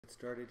get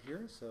started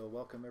here. So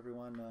welcome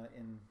everyone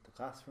in the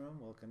classroom,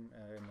 welcome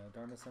in the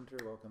Dharma Center,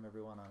 welcome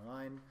everyone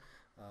online.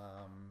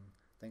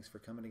 Thanks for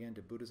coming again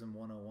to Buddhism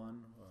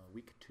 101,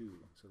 week 2.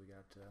 So we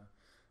got,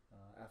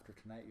 after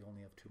tonight you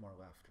only have 2 more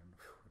left and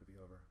whew, it'll be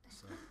over.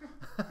 So.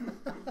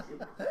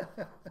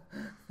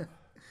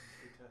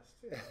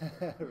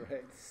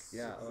 Right.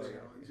 Yeah. Oh,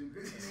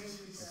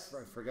 yeah.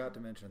 I forgot to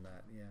mention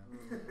that. Yeah.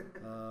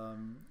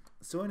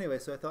 So anyway,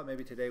 so I thought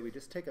maybe today we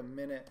just take a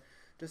minute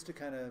just to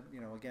kind of,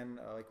 again,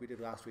 like we did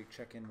last week,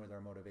 check in with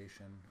our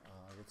motivation.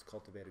 Let's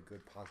cultivate a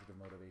good, positive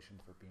motivation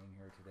for being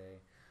here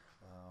today.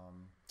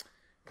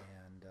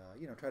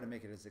 And try to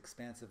make it as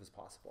expansive as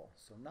possible.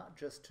 So not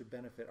just to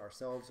benefit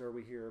ourselves are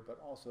we here, but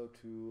also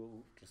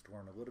to just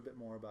learn a little bit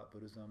more about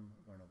Buddhism,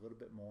 learn a little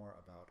bit more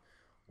about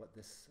what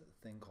this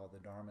thing called the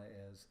Dharma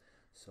is,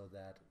 so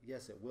that,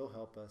 yes, it will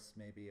help us,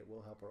 maybe it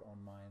will help our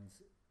own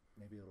minds,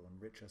 maybe it will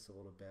enrich us a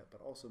little bit,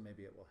 but also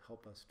maybe it will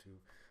help us to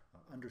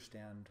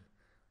understand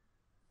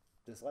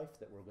this life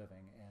that we're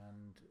living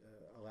and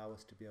allow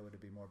us to be able to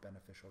be more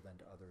beneficial than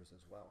to others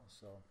as well.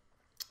 So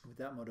with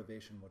that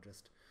motivation, we'll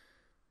just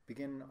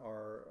begin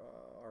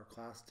our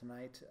class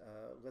tonight.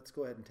 Let's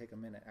go ahead and take a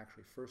minute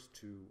actually first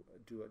to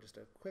do just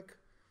a quick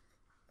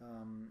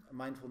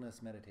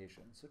mindfulness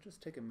meditation. So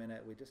just take a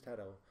minute. We just had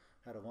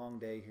a long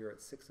day here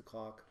at 6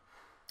 o'clock.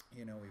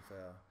 We've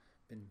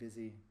been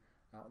busy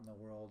out in the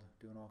world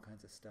doing all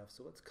kinds of stuff.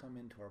 So let's come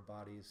into our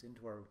bodies,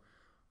 into our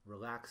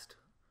relaxed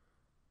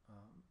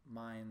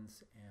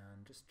minds,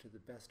 and just to the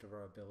best of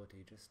our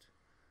ability, just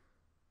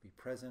be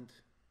present,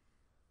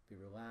 be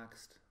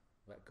relaxed,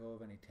 let go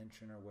of any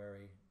tension or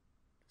worry.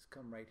 Just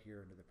come right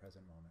here into the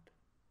present moment.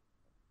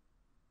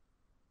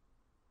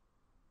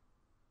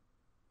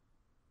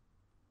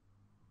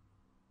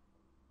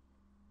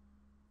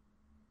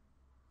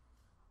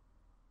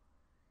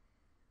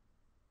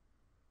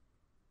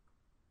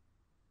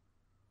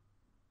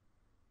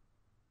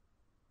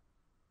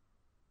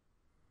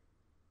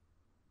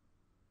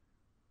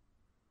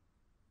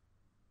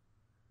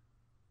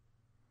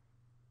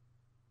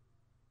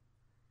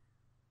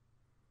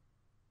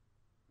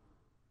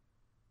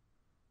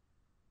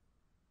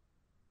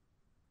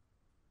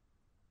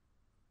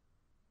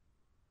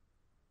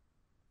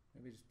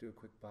 Maybe just do a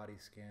quick body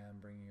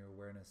scan, bringing your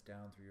awareness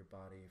down through your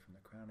body from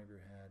the crown of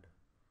your head.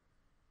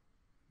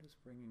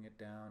 Just bringing it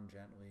down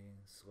gently,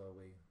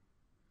 slowly.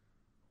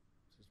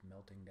 Just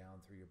melting down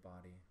through your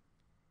body.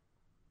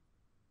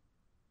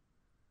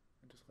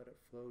 And just let it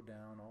flow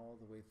down all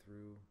the way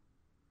through,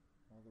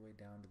 all the way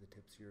down to the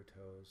tips of your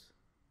toes.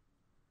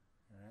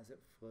 And as it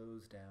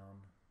flows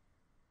down,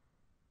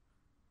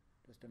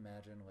 just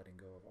imagine letting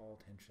go of all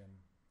tension,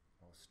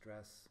 all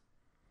stress,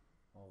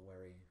 all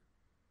worry.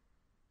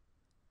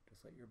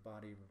 Just let your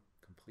body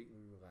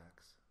completely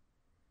relax,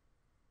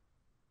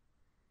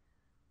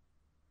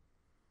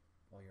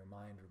 while your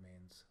mind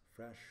remains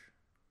fresh,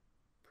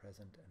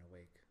 present, and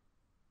awake.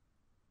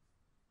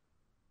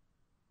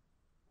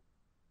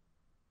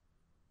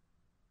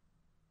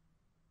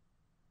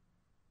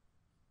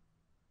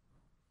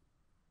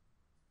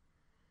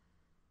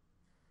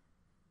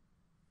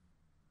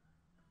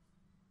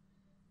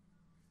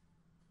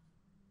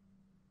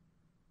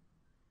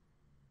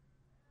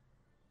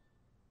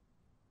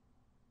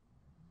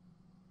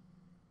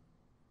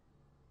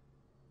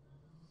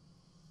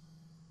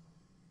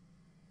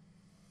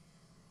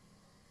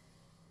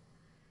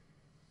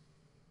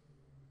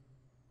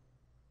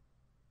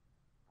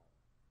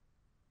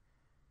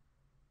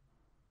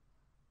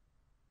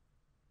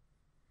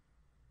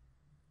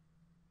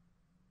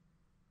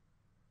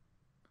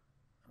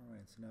 All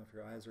right, so now if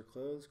your eyes are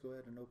closed, go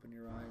ahead and open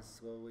your eyes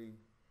slowly.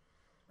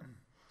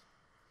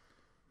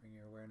 Bring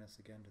your awareness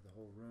again to the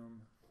whole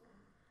room.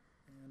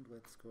 And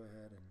let's go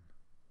ahead and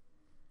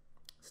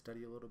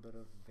study a little bit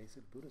of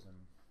basic Buddhism,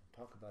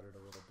 talk about it a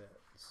little bit.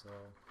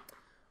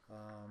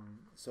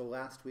 So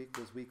last week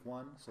was week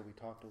 1, so we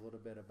talked a little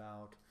bit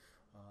about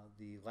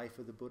the life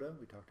of the Buddha.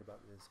 We talked about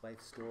his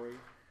life story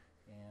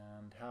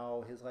and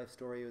how his life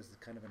story was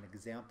kind of an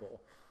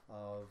example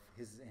of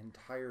his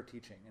entire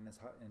teaching and his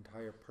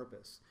entire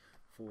purpose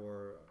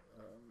for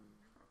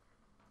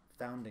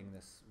founding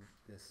this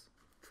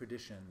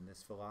tradition,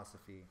 this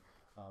philosophy,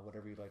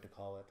 whatever you'd like to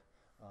call it,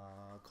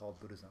 called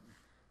Buddhism.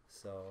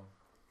 So,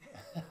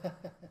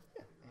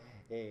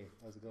 hey,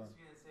 how's it going?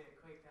 Just gonna say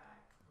a quick hi.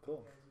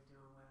 Cool. You guys are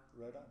doing well.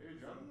 Right on. Hey,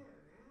 John. Yeah,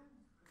 man.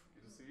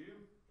 Good to see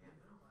you. Yeah,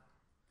 no while.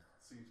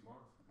 See you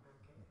tomorrow.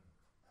 Okay.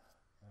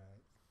 All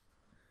right.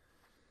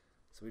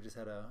 So we just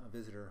had a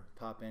visitor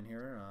pop in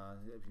here.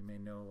 If you may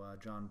know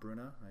John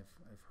Bruna,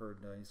 I've heard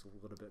he's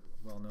a little bit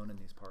well known in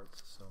these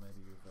parts. So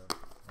maybe you've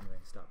anyway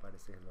stopped by to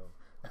say hello.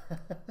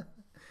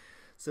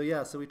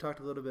 So we talked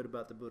a little bit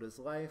about the Buddha's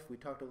life. We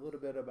talked a little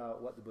bit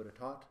about what the Buddha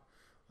taught.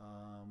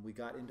 We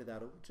got into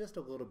that just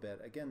a little bit.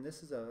 Again,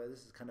 this is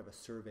kind of a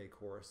survey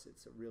course.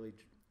 It's really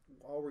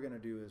all we're going to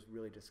do is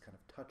really just kind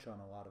of touch on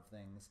a lot of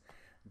things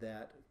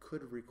that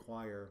could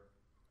require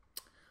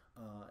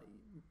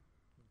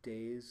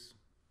days,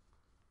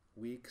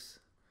 weeks,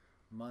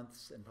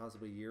 months and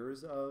possibly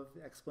years of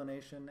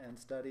explanation and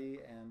study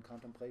and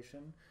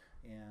contemplation,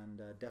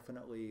 and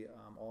definitely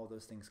all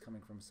those things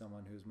coming from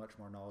someone who's much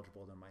more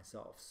knowledgeable than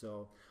myself.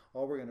 So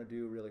all we're going to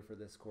do really for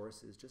this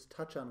course is just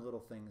touch on little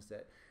things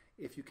that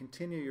if you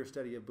continue your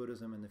study of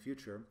Buddhism in the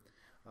future,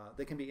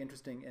 they can be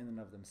interesting in and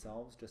of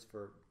themselves, just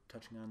for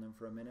touching on them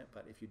for a minute,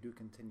 but if you do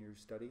continue your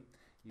study,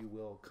 you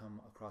will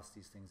come across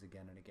these things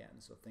again and again.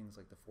 So things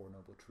like the Four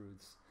Noble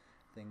Truths,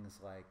 things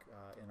like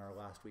in our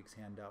last week's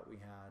handout we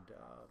had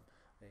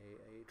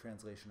a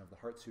translation of the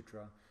Heart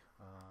Sutra,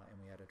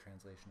 and we had a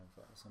translation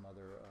of some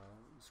other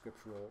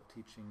scriptural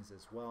teachings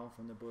as well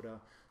from the Buddha.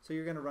 So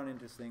you're going to run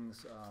into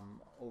things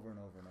over and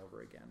over and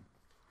over again,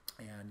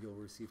 and you'll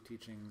receive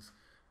teachings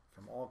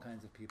from all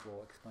kinds of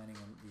people explaining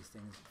these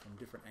things from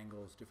different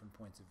angles, different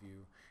points of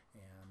view,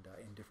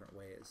 and in different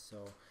ways.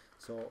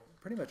 So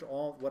pretty much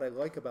all what I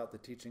like about the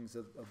teachings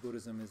of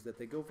Buddhism is that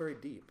they go very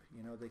deep.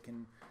 You know, they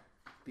can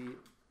be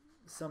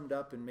summed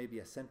up in maybe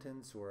a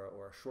sentence or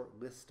a short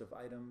list of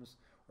items,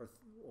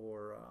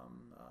 or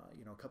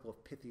you know, a couple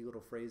of pithy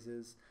little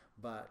phrases,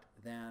 but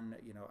then,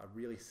 you know, a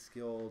really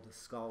skilled,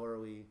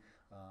 scholarly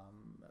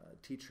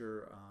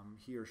teacher,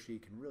 he or she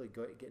can really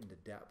get into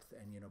depth,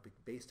 and, you know,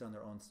 based on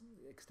their own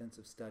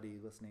extensive study,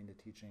 listening to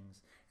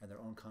teachings, and their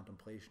own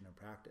contemplation and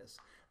practice,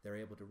 they're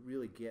able to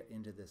really get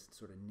into this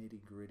sort of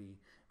nitty-gritty,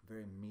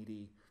 very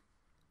meaty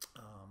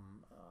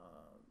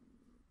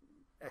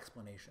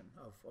explanation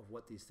of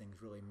what these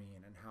things really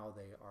mean and how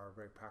they are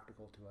very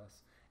practical to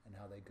us and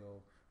how they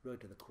go really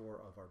to the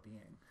core of our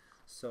being.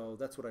 So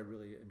that's what I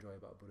really enjoy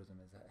about Buddhism,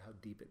 is how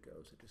deep it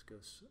goes. It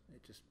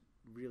just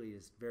really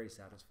is very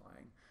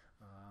satisfying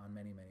on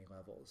many, many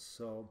levels.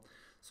 So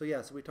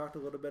yeah, so we talked a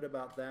little bit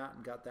about that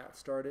and got that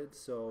started.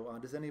 So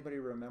does anybody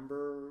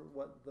remember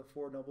what the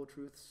Four Noble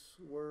Truths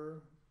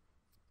were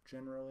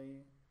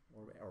generally,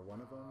 or one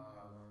of them?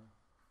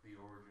 The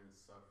origin is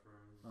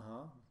suffering.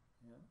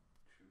 Yeah.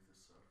 Truth is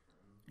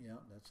suffering. Yeah,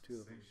 that's two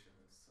of them. Cessation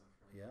is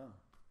suffering. Yeah. I'm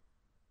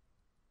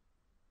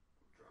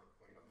drawing a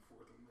blank on the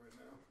fourth one right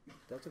now.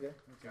 That's okay.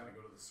 Gotta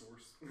go to the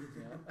source.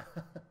 Yeah.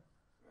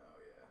 Oh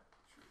yeah,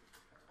 truth is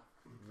the path.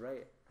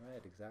 Right,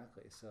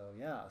 exactly. So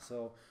yeah,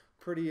 so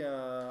pretty,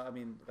 I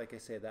mean, like I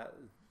say, that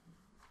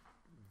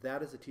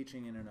is a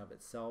teaching in and of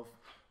itself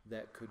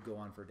that could go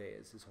on for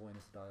days. His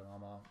Holiness the Dalai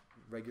Lama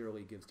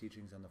regularly gives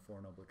teachings on the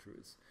Four Noble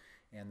Truths,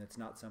 and it's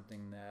not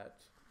something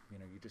that, you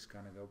know, you just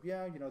kind of go,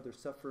 yeah, you know, there's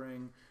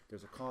suffering,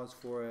 there's a cause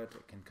for it,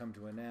 it can come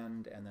to an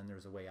end, and then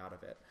there's a way out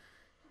of it,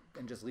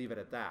 and just leave it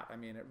at that. I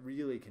mean, it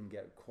really can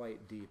get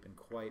quite deep and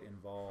quite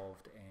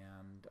involved,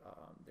 and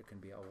there can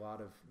be a lot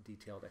of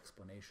detailed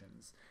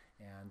explanations,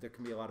 and there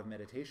can be a lot of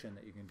meditation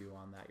that you can do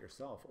on that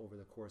yourself over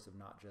the course of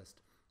not just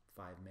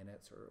 5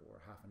 minutes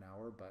or half an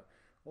hour, but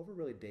over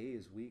really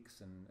days, weeks,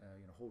 and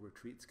you know, whole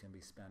retreats can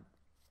be spent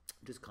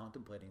just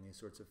contemplating these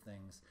sorts of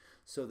things,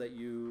 so that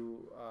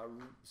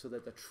so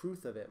that the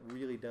truth of it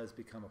really does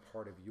become a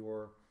part of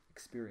your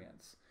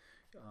experience.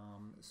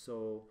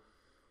 So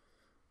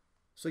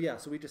yeah,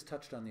 so we just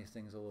touched on these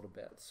things a little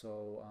bit.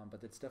 So,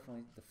 but it's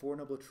definitely, the Four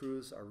Noble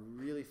Truths are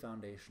really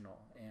foundational,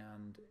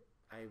 and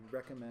I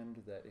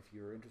recommend that if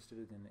you're interested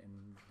in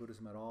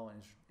Buddhism at all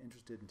and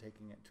interested in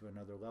taking it to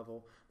another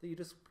level, that you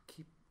just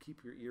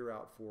keep your ear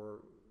out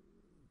for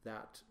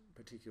that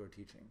particular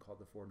teaching called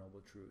the Four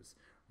Noble Truths.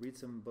 Read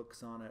some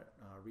books on it,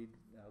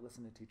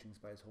 listen to teachings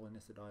by His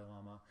Holiness the Dalai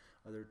Lama,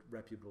 other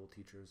reputable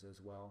teachers as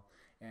well,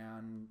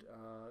 and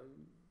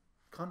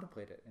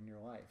contemplate it in your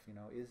life. You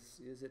know,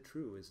 is it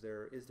true? Is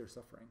there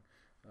suffering?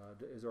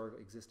 Is our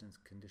existence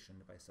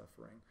conditioned by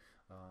suffering?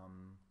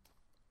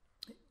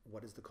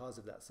 What is the cause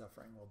of that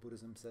suffering? Well,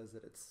 Buddhism says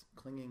that it's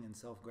clinging and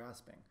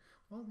self-grasping.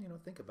 Well, you know,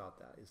 think about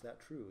that. Is that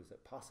true? Is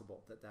it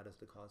possible that that is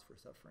the cause for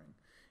suffering?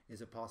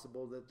 Is it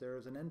possible that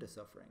there's an end to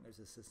suffering? There's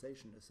a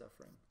cessation to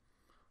suffering?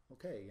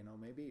 Okay, you know,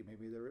 maybe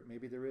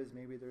there is,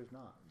 maybe there's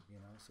not. You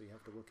know, so you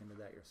have to look into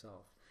that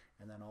yourself.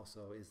 And then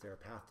also, is there a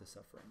path to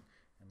suffering?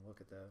 And look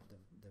at the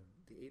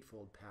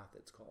eightfold path,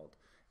 it's called,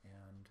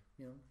 and,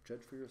 you know,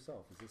 judge for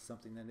yourself. Is this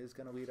something that is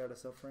going to lead out of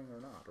suffering or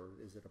not, or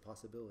is it a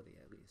possibility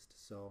at least?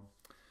 So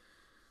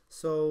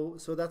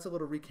that's a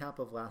little recap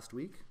of last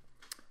week.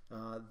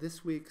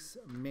 This week's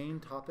main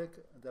topic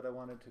that I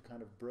wanted to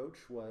kind of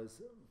broach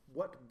was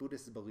what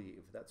Buddhists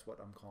believe. That's what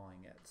I'm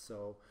calling it.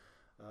 So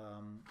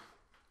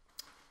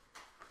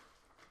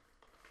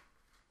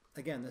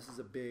again, this is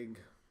a big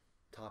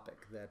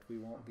topic that we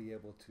won't be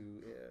able to,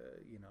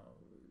 you know,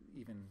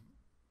 even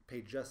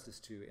pay justice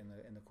to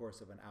in the course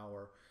of an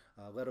hour,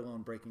 let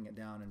alone breaking it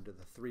down into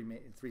the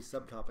three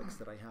subtopics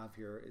that I have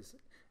here. It's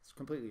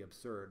completely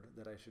absurd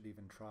that I should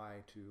even try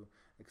to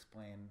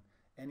explain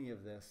any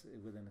of this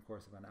within the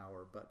course of an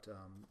hour.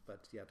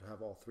 But yeah, to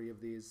have all three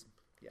of these,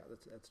 yeah,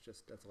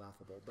 that's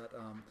laughable.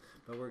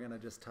 But we're gonna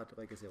just touch,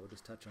 like I say, we'll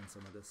just touch on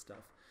some of this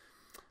stuff.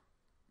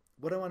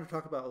 What I want to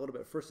talk about a little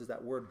bit first is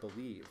that word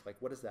believe. Like,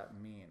 what does that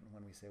mean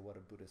when we say what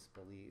do Buddhists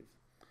believe?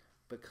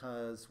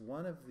 Because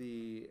one of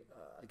the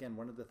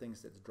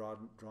things that's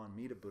drawn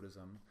me to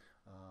Buddhism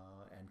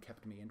and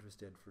kept me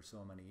interested for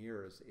so many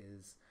years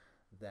is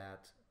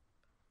that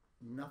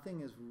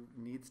nothing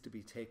needs to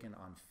be taken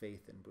on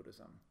faith in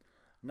Buddhism.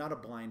 Not a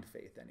blind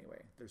faith,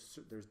 anyway.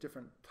 There's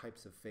different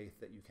types of faith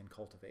that you can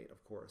cultivate,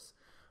 of course.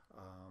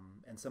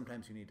 And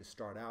sometimes you need to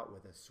start out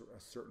with a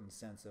certain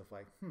sense of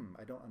like,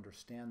 I don't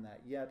understand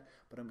that yet,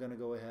 but I'm going to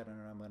go ahead and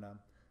I'm going to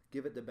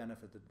give it the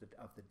benefit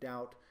of the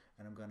doubt,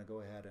 and I'm going to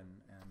go ahead and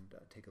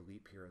take a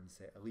leap here and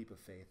say a leap of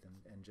faith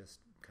and just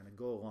kind of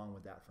go along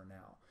with that for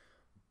now.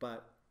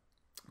 But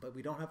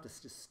we don't have to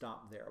just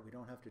stop there. We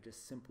don't have to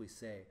just simply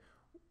say,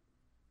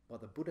 well,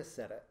 the Buddha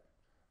said it,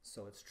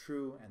 so it's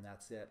true, and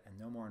that's it, and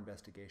no more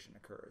investigation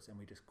occurs. And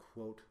we just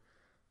quote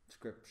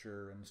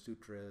scripture and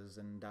sutras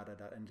and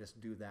da-da-da, and just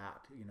do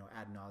that,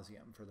 ad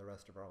nauseum for the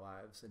rest of our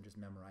lives, and just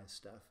memorize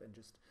stuff and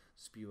just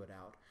spew it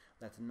out.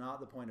 That's not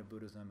the point of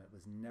Buddhism. It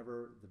was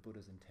never the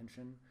Buddha's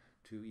intention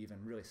to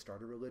even really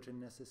start a religion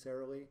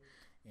necessarily.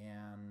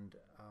 And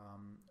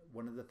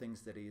one of the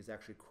things that he is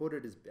actually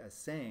quoted as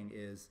saying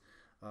is,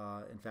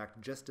 in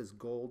fact, just as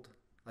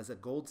a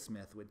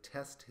goldsmith would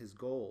test his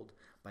gold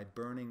by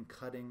burning,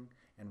 cutting,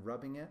 and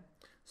rubbing it,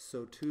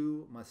 so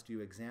too must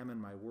you examine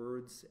my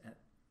words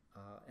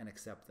and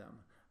accept them,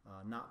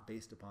 not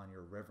based upon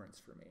your reverence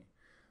for me.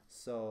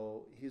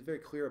 So he's very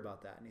clear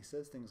about that, and he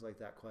says things like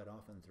that quite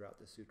often throughout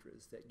the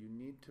sutras, that you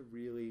need to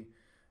really,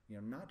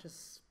 not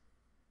just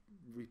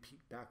repeat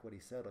back what he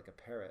said like a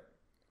parrot,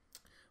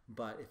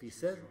 but if he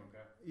said,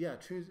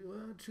 choose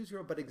your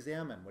own, but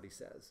examine what he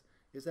says.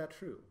 Is that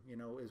true?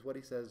 Is what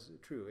he says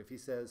true? If he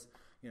says,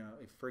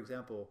 if, for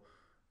example,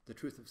 the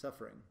truth of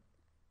suffering,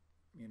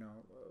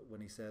 when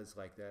he says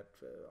like that,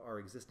 our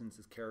existence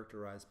is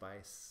characterized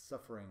by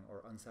suffering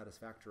or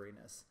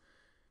unsatisfactoriness.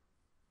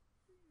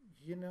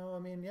 You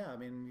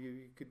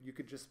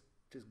could just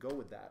go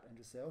with that and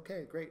just say,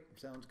 okay, great,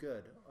 sounds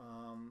good.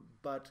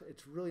 But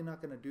it's really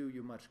not going to do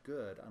you much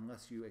good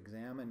unless you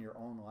examine your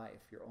own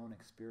life, your own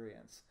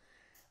experience,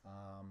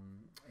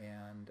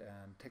 and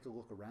take a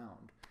look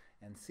around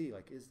and see,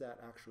 like, is that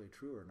actually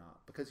true or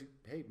not? Because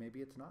hey,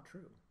 maybe it's not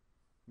true.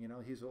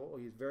 He's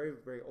very,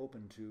 very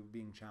open to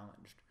being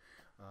challenged.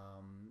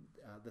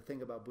 The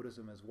thing about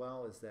Buddhism as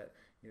well is that,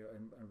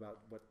 and about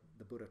what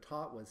the Buddha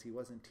taught was he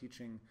wasn't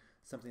teaching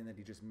something that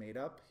he just made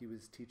up. He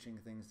was teaching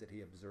things that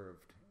he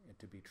observed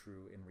to be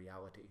true in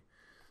reality.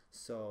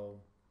 So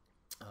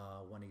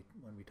when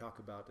we talk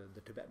about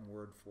the Tibetan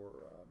word for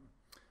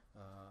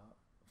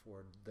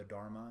the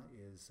Dharma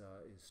is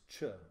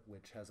Ch,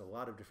 which has a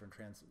lot of different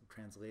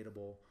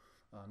translatable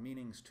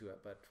meanings to it,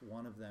 but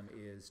one of them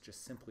is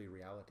just simply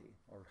reality,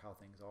 or how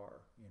things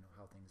are,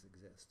 how things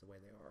exist the way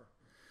they are.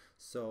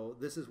 So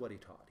this is what he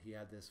taught. He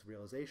had this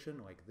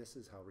realization, like, this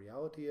is how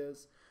reality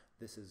is,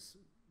 this is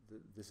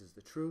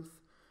the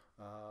truth,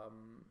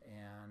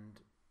 and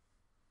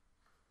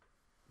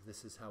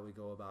this is how we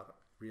go about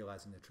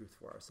realizing the truth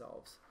for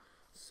ourselves.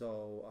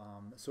 So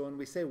when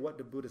we say, what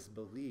do Buddhists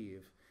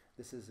believe,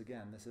 this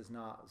is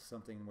not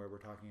something where we're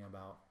talking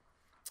about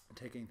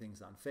taking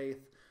things on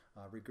faith,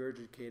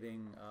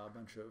 regurgitating a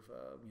bunch of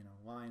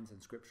lines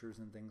and scriptures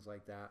and things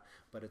like that,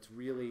 but it's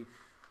really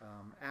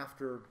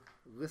after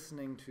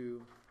listening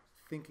to,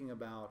 thinking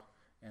about,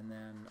 and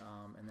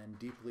then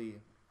deeply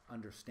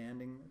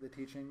understanding the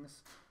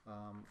teachings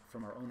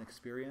from our own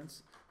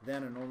experience,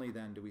 then and only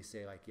then do we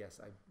say, like, yes,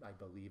 I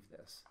believe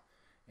this.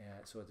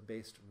 So it's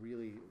based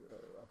really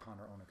upon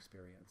our own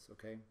experience.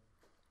 Okay.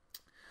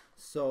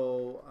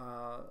 So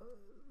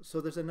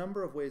there's a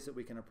number of ways that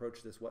we can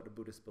approach this, what do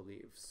Buddhists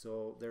believe.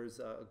 So there's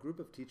a group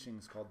of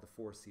teachings called the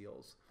Four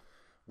Seals,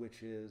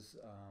 which is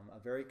a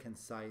very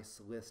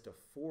concise list of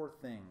 4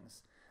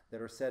 things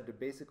that are said to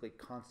basically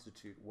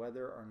constitute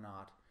whether or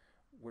not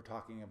we're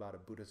talking about a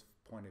Buddhist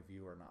point of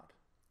view or not.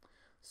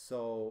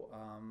 So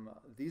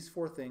these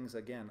 4 things,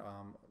 again,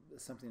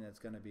 something that's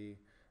going to be,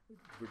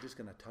 we're just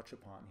going to touch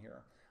upon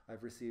here.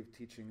 I've received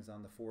teachings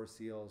on the 4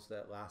 Seals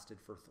that lasted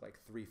for like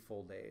 3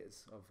 full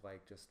days of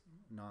like just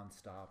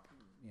nonstop,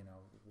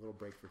 a little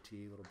break for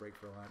tea, a little break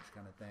for lunch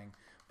kind of thing,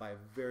 by a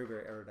very,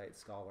 very erudite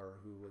scholar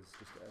who was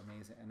just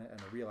amazing, and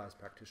a realized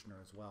practitioner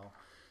as well.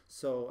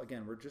 So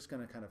again, we're just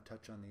going to kind of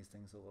touch on these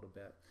things a little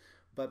bit.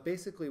 But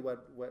basically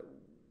what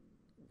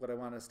I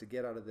want us to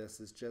get out of this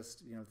is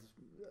just,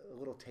 a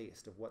little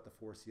taste of what the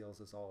Four Seals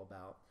is all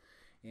about,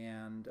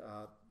 and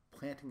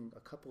planting a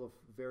couple of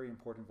very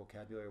important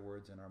vocabulary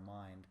words in our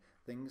mind,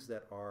 things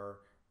that are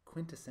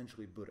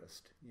quintessentially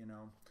Buddhist,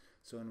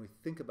 So when we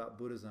think about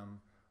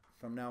Buddhism,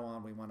 from now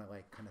on, we want to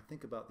like kind of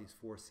think about these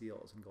 4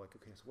 seals and go like,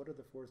 okay, so what are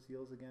the 4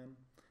 seals again?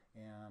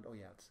 And oh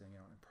yeah, it's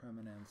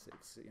impermanence,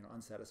 it's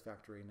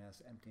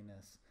unsatisfactoriness,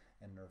 emptiness,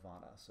 and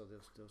nirvana. So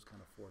those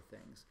kind of 4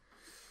 things.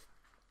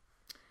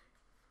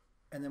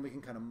 And then we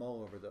can kind of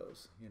mull over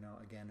those,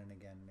 again and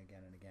again and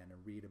again and again,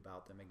 and read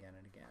about them again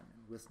and again,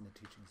 and listen to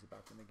teachings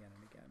about them again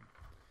and again.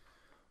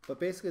 But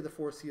basically the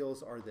 4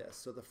 seals are this.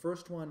 So the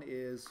first one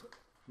is,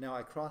 now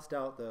I crossed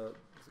out a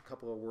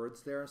couple of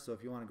words there, so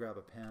if you want to grab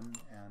a pen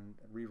and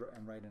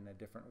write in a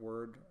different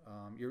word,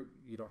 you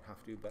don't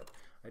have to, but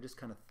I just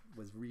kind of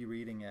was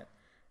rereading it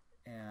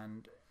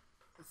and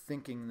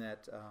thinking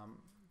that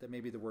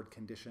maybe the word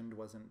conditioned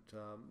wasn't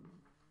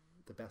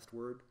the best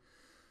word.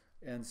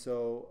 And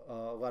so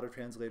a lot of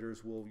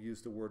translators will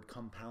use the word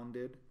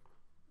compounded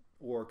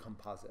or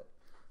composite.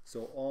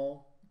 So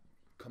all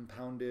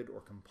compounded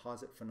or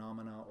composite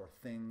phenomena or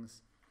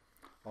things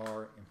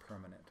are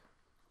impermanent.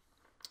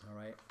 All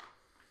right?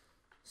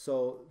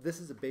 So this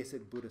is a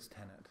basic Buddhist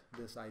tenet,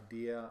 this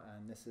idea,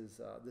 and this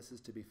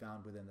is to be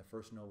found within the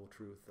First Noble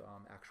Truth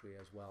actually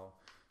as well.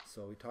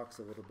 So he talks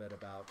a little bit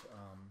about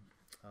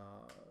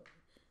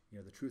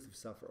the truth of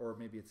suffering, or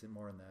maybe it's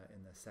more in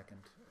the Second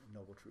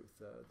Noble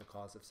Truth, the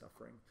cause of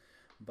suffering.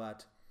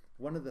 But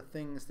one of the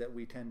things that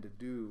we tend to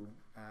do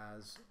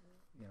as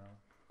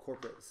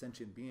corporate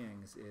sentient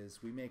beings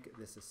is we make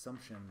this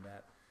assumption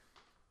that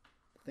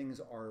things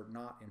are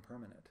not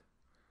impermanent.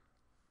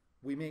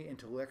 We may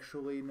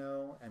intellectually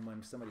know, and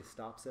when somebody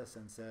stops us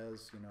and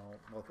says,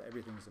 well,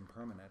 everything's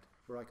impermanent,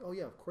 we're like, oh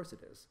yeah, of course it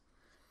is.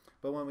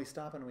 But when we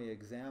stop and we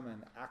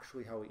examine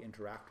actually how we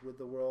interact with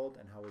the world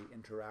and how we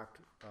interact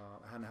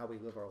and how we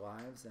live our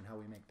lives and how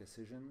we make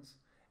decisions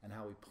and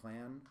how we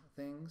plan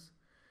things,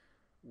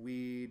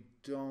 we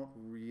don't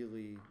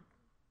really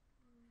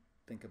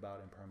think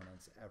about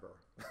impermanence ever.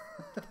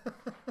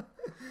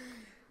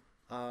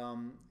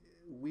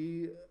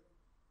 We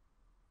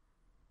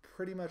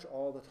pretty much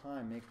all the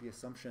time make the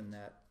assumption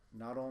that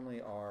not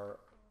only are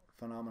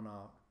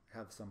phenomena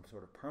have some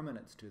sort of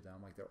permanence to them,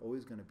 like they're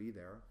always going to be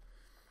there,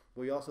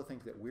 but we also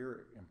think that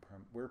we're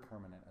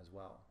permanent as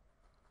well.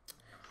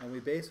 And we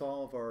base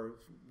all of our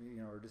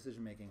our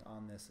decision making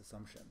on this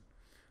assumption.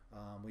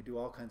 We do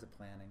all kinds of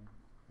planning.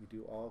 We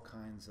do all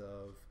kinds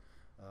of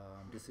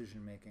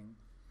decision making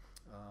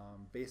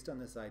based on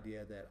this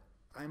idea that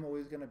I'm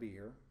always going to be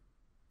here.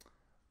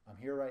 I'm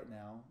here right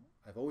now.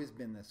 I've always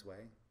been this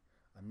way.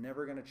 I'm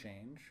never going to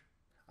change.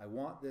 I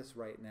want this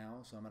right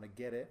now, so I'm going to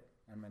get it.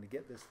 I'm going to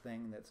get this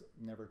thing that's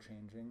never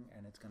changing,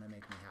 and it's going to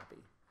make me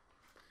happy.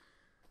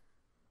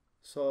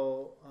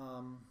 So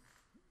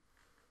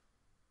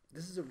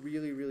this is a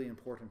really, really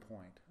important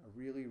point, a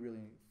really,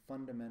 really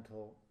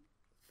fundamental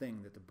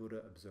thing that the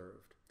Buddha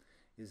observed,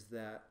 is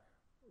that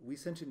we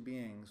sentient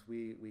beings,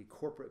 we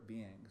corporate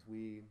beings,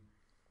 we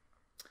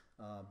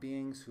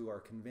beings who are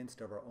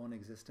convinced of our own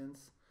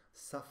existence,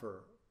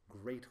 suffer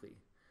greatly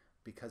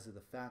because of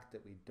the fact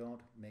that we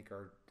don't make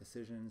our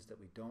decisions, that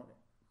we don't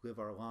live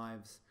our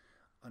lives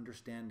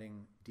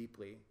understanding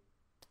deeply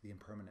the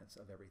impermanence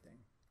of everything.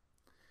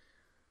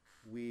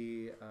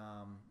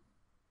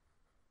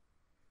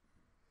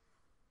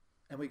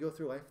 And we go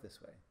through life this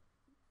way.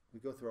 We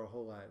go through our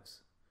whole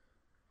lives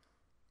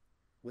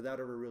without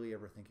really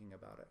ever thinking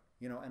about it.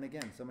 And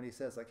again, somebody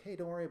says like, hey,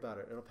 don't worry about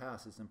it, it'll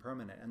pass, it's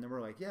impermanent. And then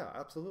we're like, yeah,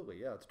 absolutely,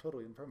 yeah, it's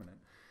totally impermanent.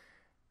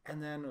 And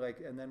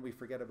then we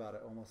forget about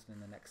it almost in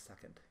the next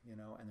second, and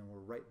then we're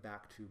right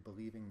back to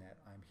believing that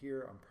I'm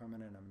here, I'm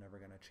permanent, I'm never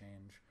going to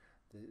change.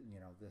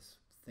 This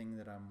thing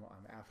that I'm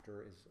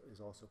after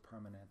is also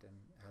permanent and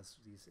has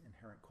these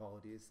inherent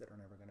qualities that are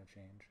never going to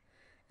change.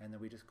 And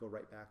then we just go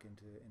right back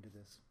into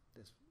this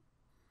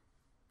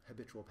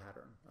habitual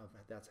pattern of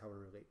that's how we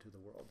relate to the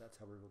world, that's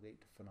how we relate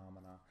to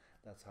phenomena,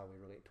 that's how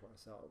we relate to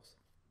ourselves.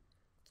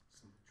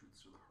 Some of the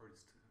truths are the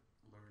hardest to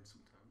learn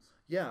sometimes.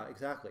 Yeah,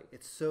 exactly.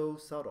 It's so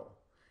subtle.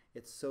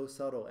 It's so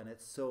subtle and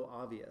it's so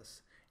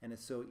obvious and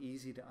it's so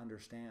easy to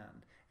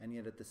understand, and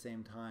yet at the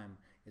same time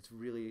it's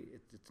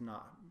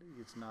not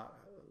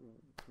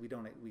we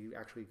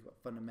actually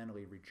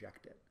fundamentally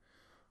reject it,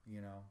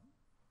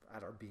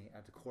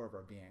 at the core of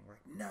our being. We're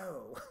like,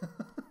 no,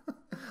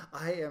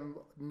 I am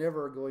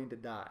never going to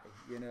die.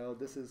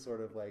 This is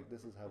sort of like,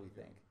 this is how we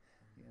think,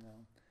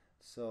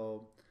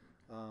 So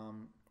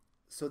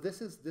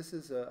this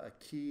is a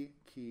key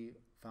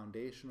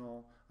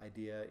foundational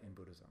idea in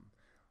Buddhism.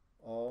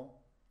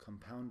 All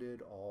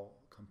compounded, all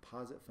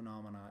composite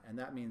phenomena, and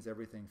that means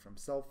everything from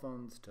cell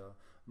phones to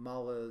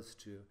malas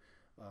to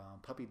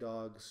puppy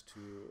dogs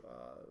to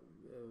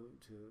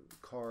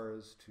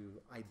cars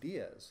to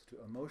ideas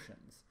to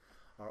emotions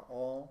are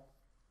all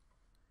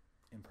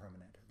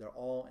impermanent. They're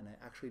all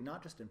actually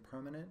not just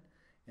impermanent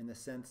in the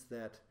sense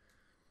that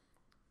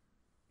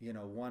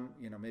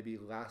maybe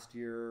last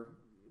year,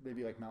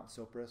 maybe like Mount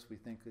Sopris we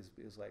think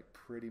is like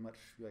pretty much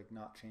like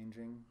not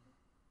changing,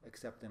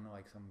 except in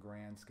like some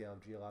grand scale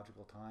of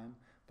geological time.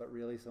 But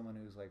really someone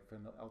who's like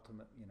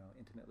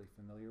intimately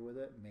familiar with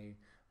it may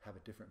have a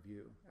different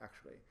view,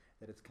 actually,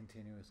 that it's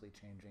continuously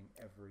changing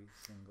every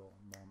single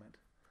moment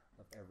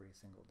of every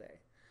single day.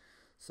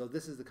 So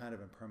this is the kind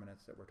of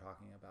impermanence that we're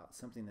talking about,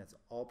 something that's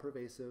all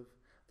pervasive.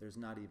 There's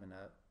not even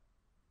a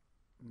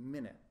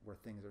minute where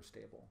things are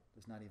stable.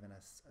 There's not even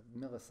a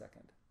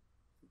millisecond.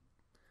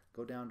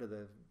 Go down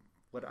to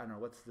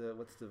what's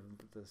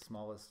the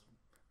smallest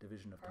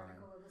division of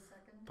time?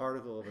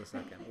 Particle of a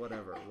second,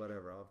 whatever.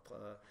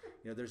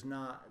 There's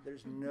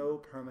no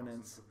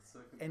permanence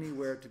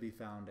anywhere to be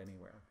found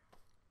anywhere.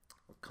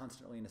 We're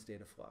constantly in a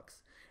state of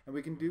flux, and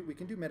we can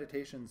do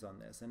meditations on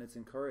this, and it's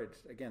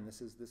encouraged. Again,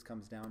 this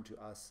comes down to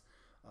us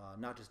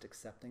not just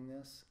accepting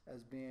this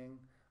as being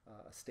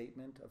a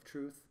statement of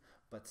truth,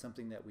 but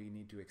something that we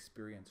need to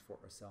experience for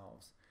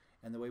ourselves.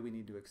 And the way we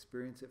need to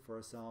experience it for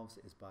ourselves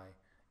is by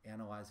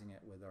analyzing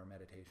it with our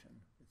meditation,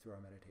 through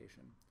our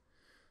meditation.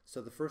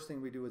 So the first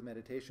thing we do with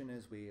meditation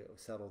is we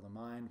settle the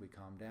mind, we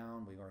calm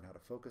down, we learn how to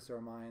focus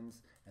our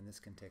minds, and this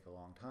can take a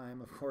long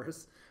time, of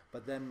course.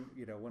 But then,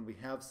 when we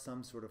have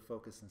some sort of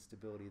focus and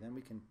stability, then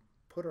we can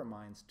put our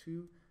minds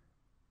to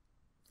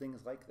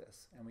things like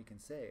this, and we can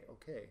say,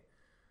 okay,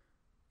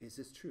 is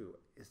this true?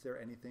 Is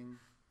there anything?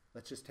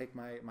 Let's just take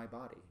my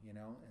body,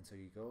 And so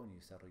you go and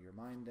you settle your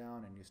mind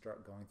down and you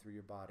start going through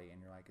your body,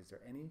 and you're like, is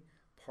there any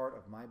part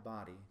of my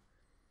body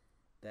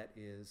that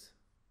is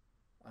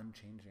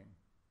unchanging?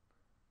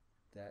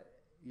 That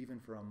even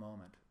for a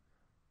moment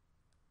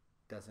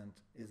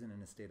isn't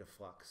in a state of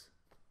flux.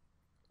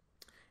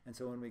 And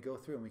so when we go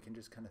through and we can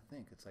just kind of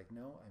think, it's like,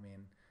 no,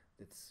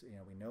 it's,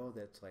 we know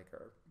that it's like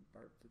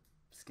our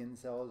skin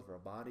cells of our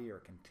body are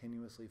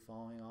continuously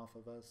falling off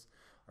of us.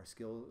 Our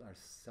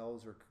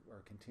cells are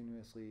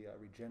continuously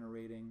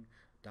regenerating,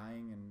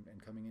 dying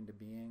and coming into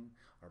being.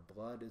 Our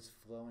blood is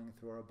flowing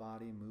through our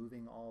body,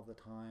 moving all the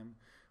time.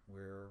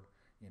 We're,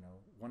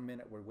 1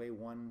 minute we weigh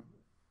one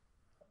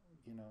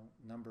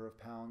number of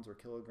pounds or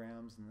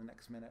kilograms, and the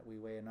next minute we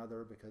weigh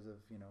another because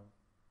of,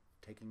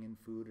 taking in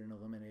food and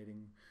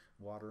eliminating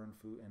water and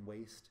food and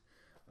waste.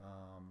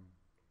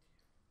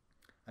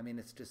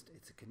 It's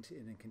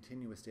in a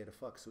continuous state of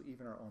flux. So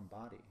even our own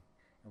body,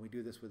 and we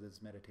do this with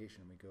this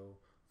meditation, we go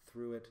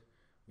through it,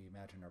 we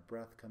imagine our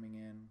breath coming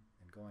in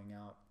and going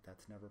out,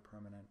 that's never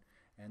permanent.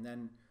 And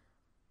then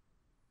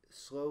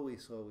slowly,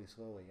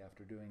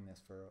 after doing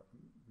this for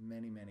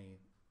many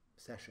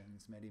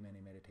sessions, many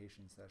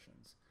meditation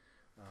sessions,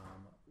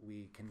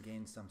 we can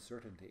gain some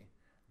certainty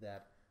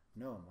that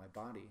no, my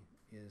body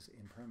is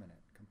impermanent,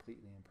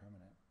 completely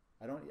impermanent.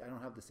 I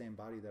don't have the same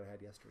body that I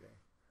had yesterday,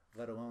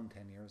 let alone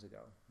 10 years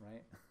ago,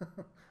 right?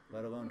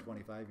 Let alone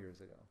 25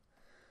 years ago.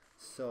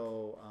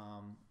 So,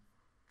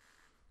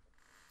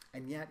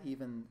 and yet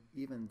even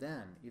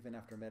then, even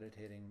after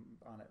meditating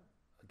on it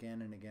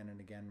again and again and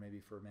again, maybe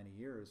for many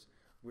years,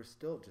 we're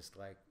still just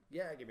like,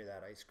 yeah, give me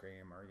that ice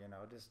cream, or, I'm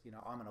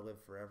going to live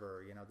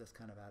forever, this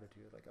kind of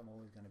attitude, like I'm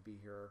always going to be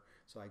here.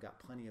 So I got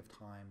plenty of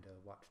time to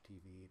watch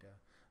TV, to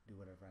do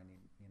whatever I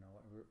need,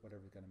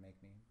 whatever's going to make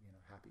me,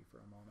 happy for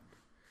a moment.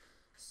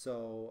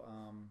 So,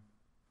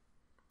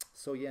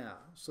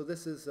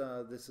 this is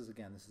a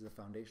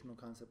foundational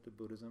concept of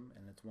Buddhism,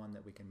 and it's one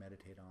that we can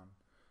meditate on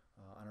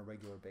a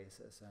regular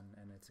basis,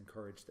 and it's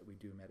encouraged that we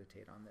do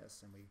meditate on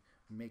this, and we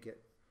make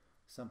it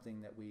something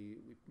that we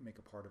make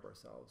a part of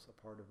ourselves, a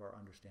part of our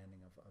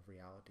understanding of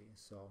reality.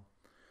 So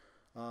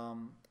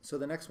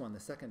the next one, the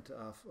second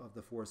of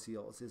the four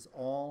seals, is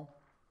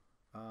all,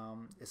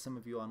 as some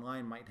of you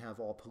online might have,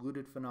 all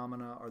polluted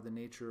phenomena are the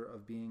nature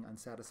of being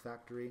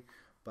unsatisfactory,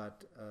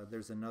 but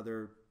there's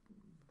another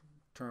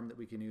term that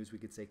we can use. We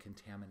could say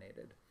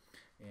contaminated.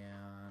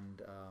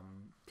 And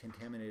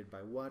contaminated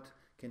by what?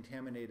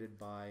 Contaminated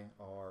by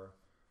our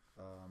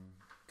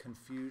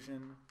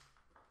confusion,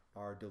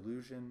 our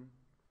delusion,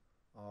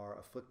 our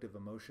afflictive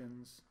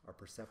emotions, our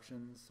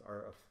perceptions,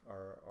 our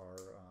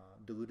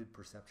deluded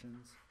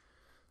perceptions.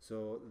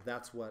 So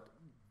that's what,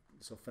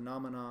 so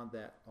phenomena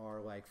that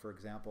are like, for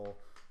example,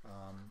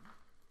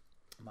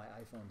 my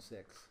iPhone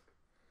 6,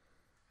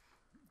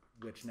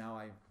 which now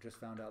I just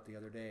found out the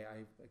other day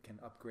I can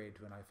upgrade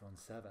to an iPhone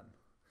 7.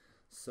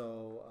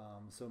 So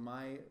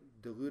my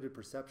deluded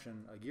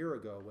perception a year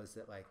ago was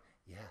that, like,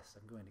 yes,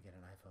 I'm going to get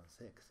an iPhone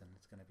 6 and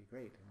it's going to be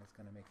great and it's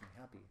going to make me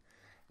happy.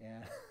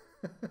 And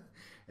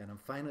and I'm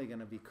finally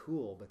going to be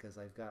cool because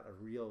I've got a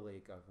real,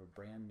 like, of a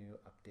brand new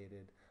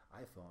updated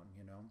iPhone,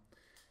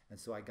 And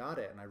so I got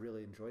it and I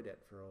really enjoyed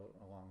it for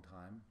a long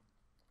time.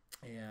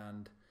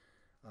 And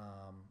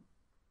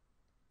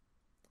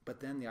but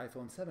then the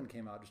iPhone 7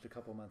 came out just a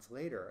couple months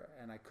later,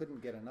 and I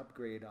couldn't get an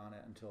upgrade on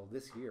it until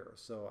this year.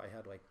 So I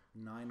had like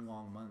 9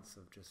 long months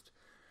of just,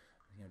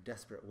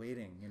 desperate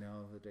waiting,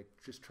 like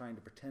just trying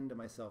to pretend to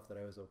myself that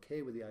I was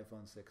okay with the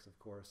iPhone 6, of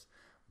course,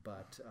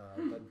 but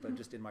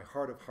just in my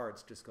heart of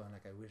hearts, just going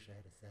like, I wish I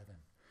had a 7.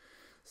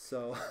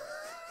 So.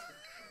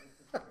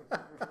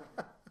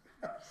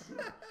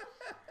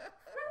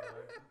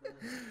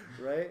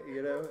 Right?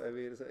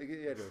 It's like,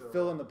 you had to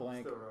fill in the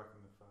blank. Still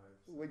rocking the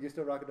 5s. Well, you're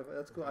still rocking the 5?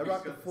 That's cool. I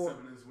rocked the 4.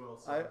 7 as well,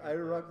 so I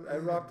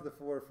rocked the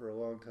 4 for a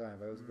long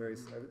time. I was I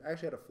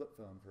actually had a flip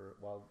phone for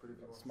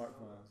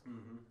smartphones.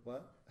 Mm-hmm.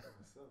 What?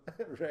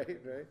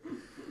 Right.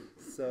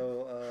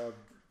 So.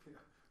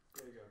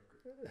 There you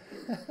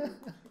go.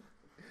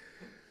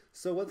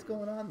 So what's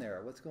going on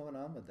there? What's going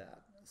on with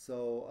that?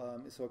 So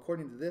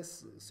according to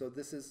this,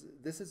 this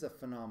is a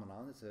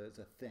phenomenon. It's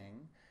a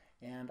thing,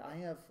 and I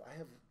have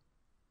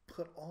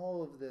put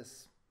all of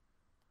this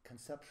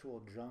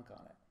conceptual junk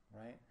on it,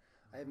 right?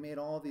 I have made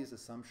all these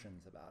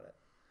assumptions about it.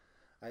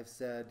 I've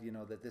said,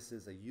 that this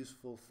is a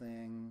useful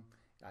thing.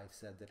 I've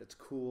said that it's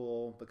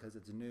cool because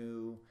it's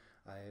new.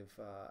 I've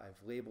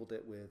labeled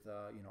it with,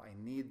 I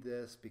need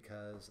this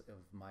because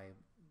of my,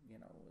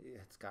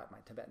 it's got my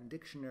Tibetan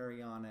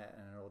dictionary on it,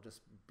 and it'll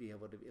just be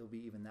it'll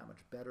be even that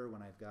much better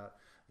when I've got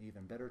an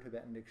even better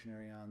Tibetan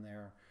dictionary on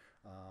there.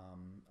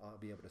 I'll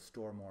be able to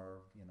store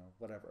more,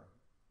 whatever.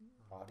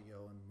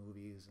 audio and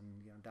movies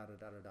and da da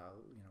da da da,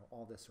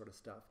 all this sort of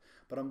stuff.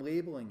 But I'm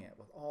labeling it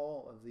with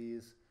all of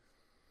these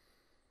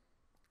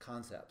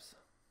concepts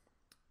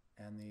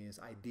and these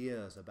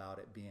ideas about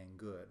it being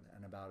good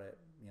and about it,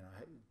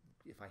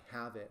 if I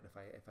have it, if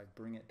I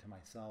bring it to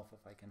myself,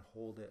 if I can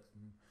hold it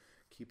and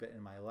keep it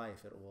in my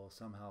life, it will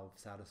somehow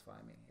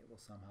satisfy me. It will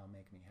somehow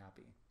make me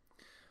happy.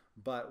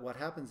 But what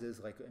happens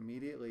is, like,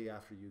 immediately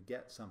after you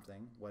get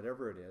something,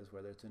 whatever it is,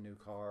 whether it's a new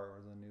car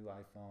or the new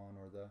iPhone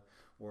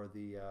or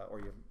you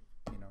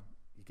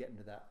get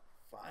into that,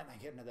 fine, I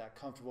get into that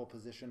comfortable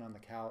position on the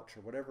couch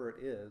or whatever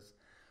it is,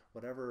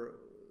 whatever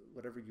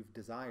you've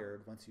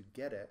desired, once you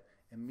get it,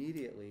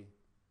 immediately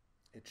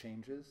it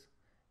changes.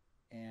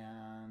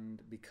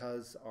 And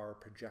because our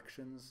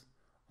projections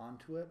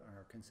onto it and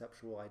our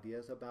conceptual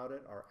ideas about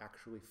it are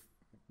actually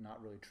not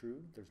really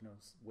true, there's no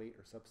weight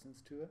or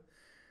substance to it,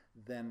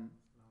 then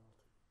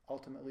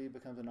ultimately it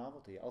becomes a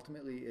novelty.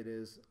 Ultimately it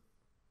is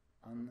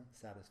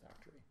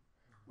unsatisfactory.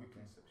 We Okay.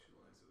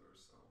 conceptualize it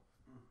ourselves.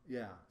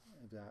 Yeah,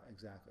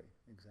 exactly.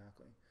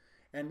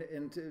 And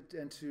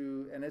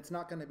it's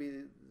not going to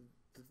be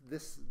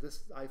this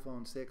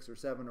iPhone 6 or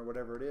 7 or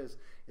whatever it is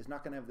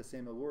not going to have the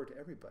same allure to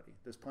everybody.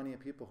 There's plenty of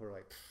people who are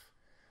like,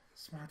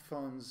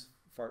 smartphones,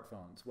 fart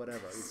phones,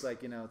 whatever. It's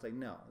like, it's like,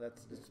 no,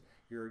 that's just,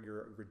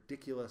 you're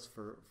ridiculous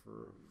for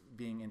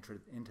being into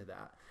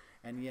that.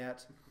 And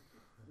yet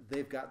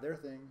they've got their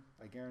thing,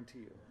 I guarantee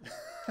you.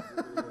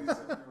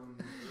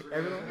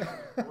 Everyone,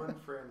 one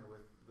friend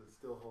that's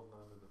still holding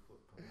on to the flip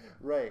phone.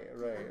 Right.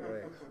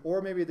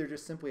 Or maybe they're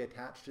just simply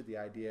attached to the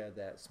idea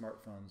that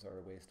smartphones are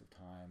a waste of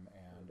time,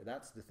 and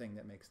that's the thing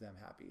that makes them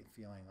happy,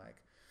 feeling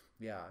like,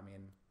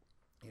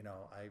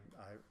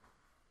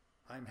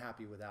 I'm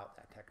happy without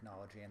that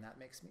technology, and that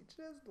makes me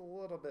just a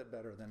little bit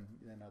better than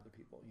other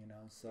people,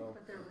 So.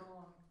 But they're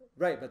wrong.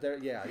 Right, but they're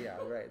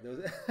right.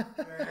 Those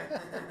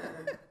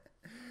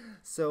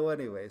So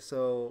anyway,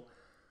 so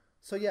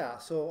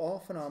all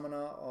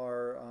phenomena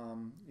are,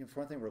 for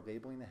one thing, we're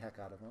labeling the heck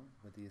out of them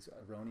with these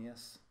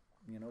erroneous,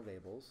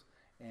 labels,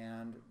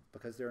 and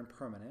because they're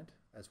impermanent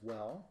as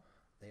well,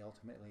 they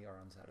ultimately are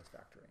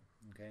unsatisfactory.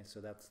 Okay, so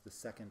that's the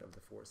second of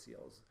the 4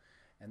 seals,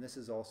 and this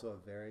is also a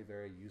very,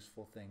 very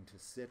useful thing to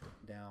sit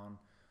down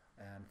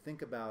and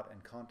think about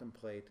and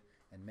contemplate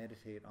and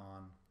meditate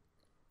on,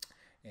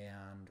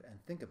 and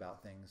think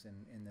about things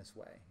in this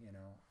way.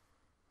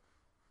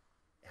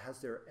 Has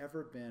there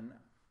ever been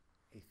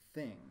a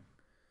thing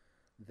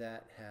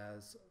that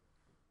has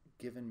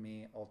given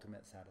me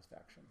ultimate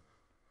satisfaction?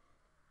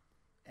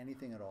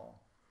 Anything at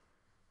all?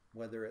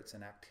 Whether it's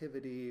an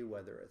activity,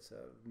 whether it's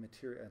a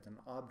material, it's an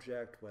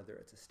object, whether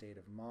it's a state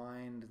of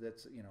mind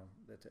that's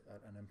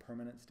an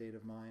impermanent state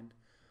of mind,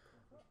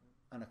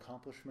 an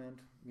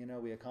accomplishment.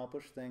 We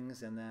accomplish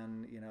things, and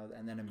then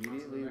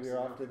immediately we're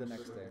off to the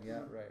next thing.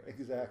 Yeah, right,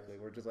 exactly.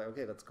 We're just like,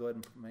 okay, let's go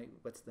ahead and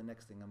what's the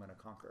next thing I'm going to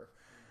conquer?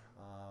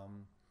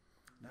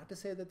 Not to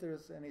say that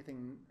there's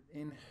anything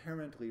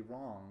inherently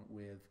wrong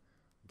with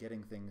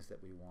getting things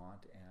that we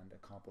want and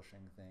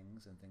accomplishing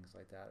things and things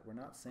like that. We're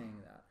not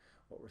saying that.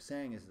 What we're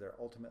saying is they're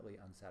ultimately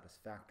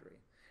unsatisfactory.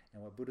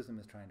 And what Buddhism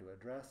is trying to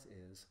address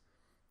is,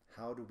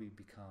 how do we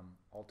become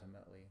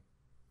ultimately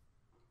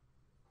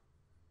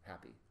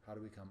happy? How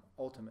do we become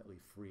ultimately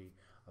free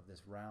of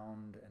this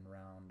round and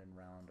round and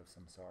round of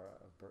samsara,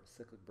 of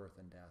cyclic birth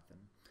and death,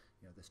 and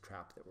this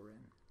trap that we're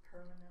in?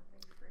 Permanently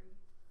free.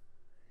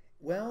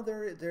 Well,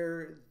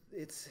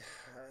 it's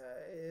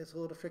a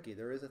little tricky.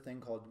 There is a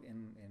thing called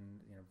in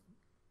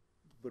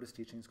Buddhist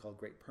teachings called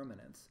great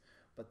permanence,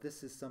 but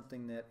this is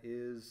something that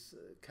is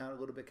a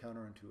little bit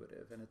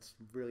counterintuitive, and it's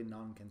really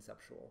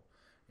non-conceptual,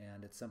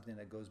 and it's something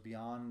that goes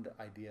beyond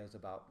ideas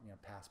about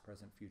past,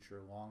 present,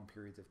 future, long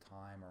periods of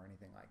time, or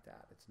anything like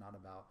that. It's not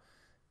about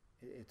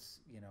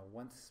it's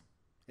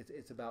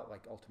about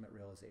like ultimate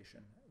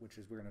realization, which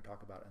is we're going to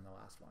talk about in the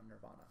last one,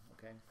 nirvana.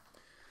 Okay,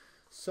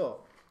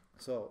 so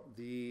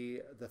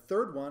the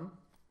third one,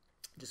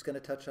 just going to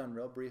touch on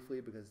real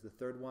briefly, because the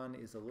third one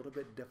is a little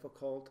bit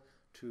difficult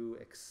to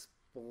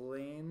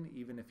explain,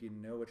 even if you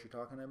know what you're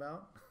talking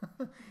about.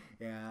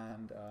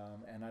 and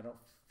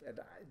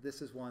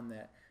this is one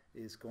that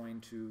is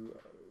going to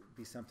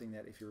be something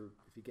that if you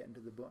get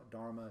into the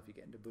Dharma, if you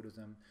get into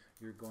Buddhism,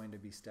 you're going to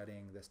be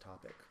studying this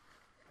topic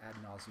ad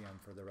nauseum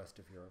for the rest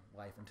of your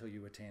life until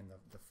you attain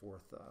the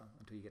fourth,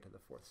 until you get to the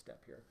fourth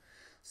step here.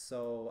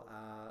 So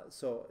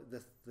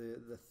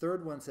the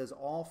third one says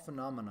all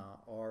phenomena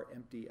are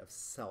empty of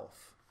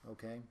self.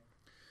 Okay.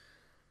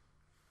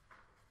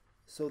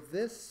 So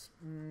this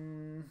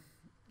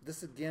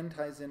again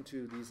ties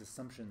into these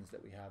assumptions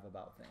that we have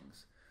about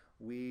things.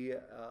 We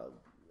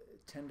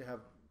tend to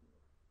have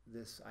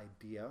this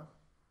idea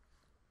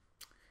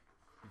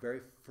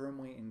very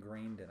firmly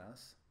ingrained in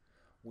us,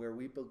 where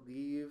we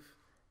believe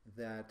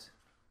that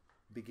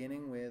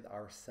beginning with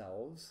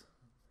ourselves,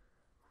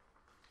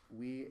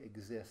 we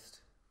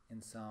exist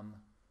in some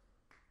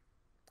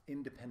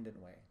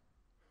independent way.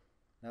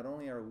 Not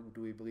only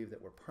do we believe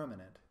that we're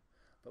permanent,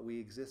 but we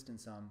exist in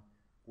some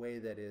way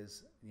that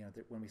is,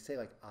 that when we say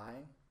like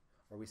I,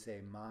 or we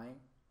say my,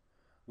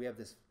 we have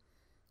this,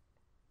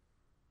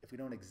 if we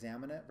don't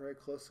examine it very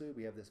closely,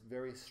 we have this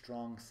very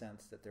strong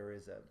sense that there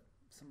is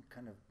some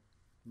kind of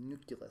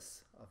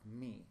nucleus of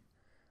me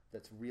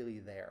that's really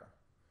there,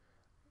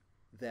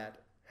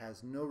 that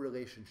has no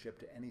relationship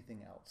to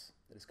anything else,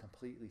 that is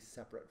completely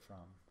separate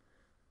from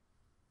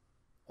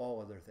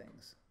all other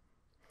things,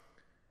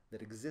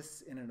 that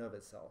exists in and of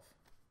itself.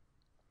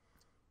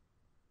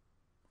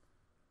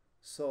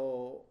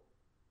 So,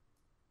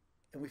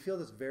 and we feel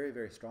this very,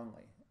 very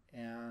strongly.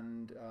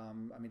 And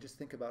I mean, just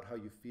think about how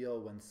you feel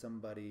when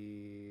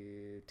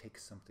somebody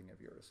takes something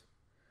of yours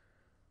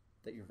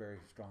that you're very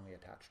strongly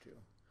attached to,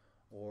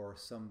 or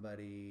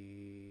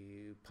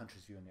somebody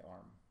punches you in the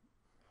arm,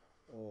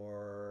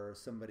 or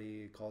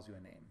somebody calls you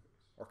a name,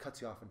 or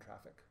cuts you off in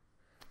traffic,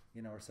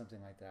 you know, or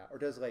something like that, or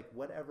does like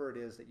whatever it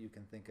is that you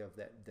can think of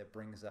that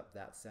brings up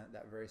that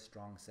that very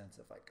strong sense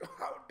of like,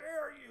 how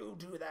dare you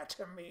do that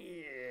to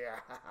me,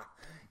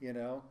 you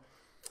know.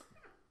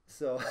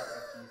 So,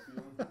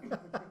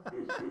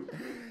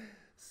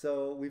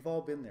 so we've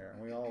all been there,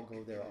 and we all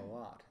go there a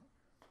lot.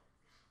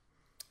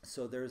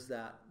 So there's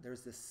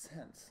this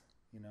sense,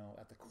 you know,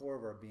 at the core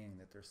of our being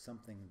that there's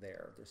something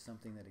there, there's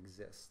something that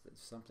exists, there's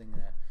something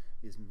that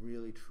is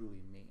really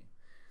truly me.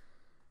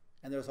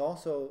 And there's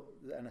also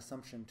an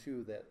assumption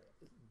too that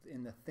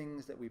in the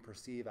things that we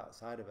perceive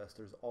outside of us,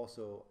 there's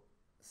also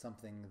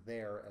something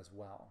there as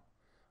well.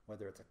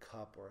 Whether it's a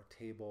cup or a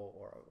table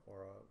or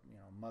a, you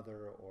know,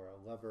 mother or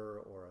a lover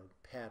or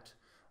a pet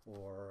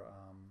or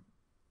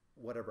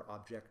whatever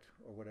object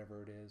or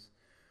whatever it is,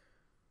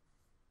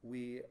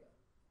 we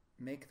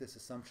make this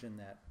assumption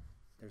that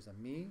there's a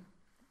me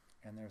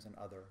and there's an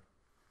other.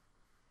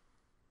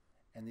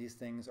 And these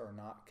things are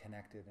not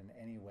connected in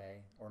any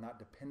way or not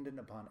dependent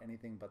upon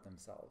anything but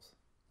themselves.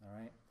 All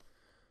right?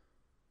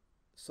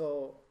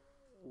 So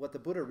what the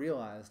Buddha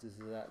realized is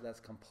that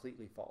that's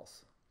completely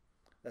false.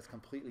 That's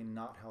completely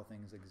not how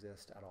things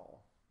exist at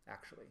all,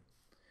 actually.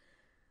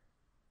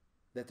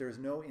 That there's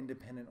no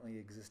independently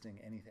existing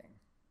anything,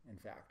 in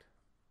fact.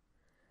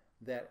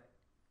 That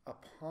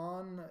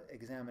upon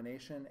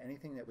examination,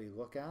 anything that we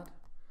look at,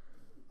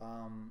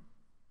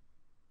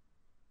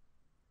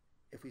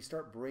 if we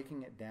start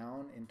breaking it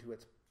down into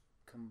its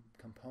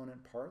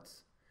component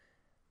parts,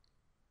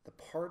 the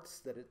parts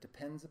that it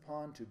depends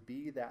upon to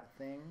be that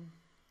thing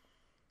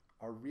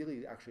are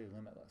really actually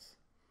limitless.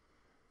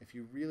 If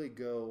you really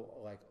go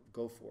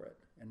for it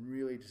and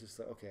really just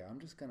like, okay, I'm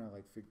just gonna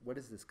like figure, what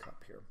is this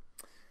cup here?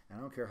 And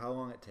I don't care how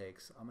long it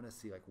takes. I'm gonna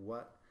see like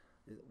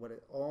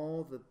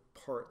all the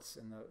parts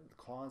and the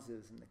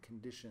causes and the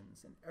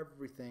conditions and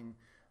everything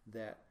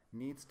that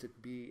needs to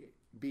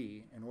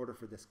be in order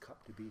for this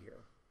cup to be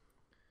here.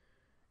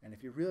 And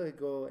if you really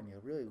go and you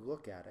really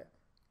look at it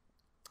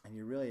and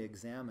you really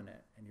examine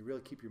it and you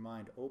really keep your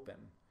mind open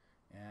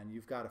and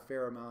you've got a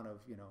fair amount of,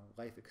 you know,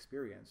 life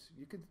experience,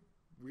 you could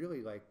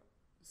really like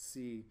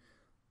see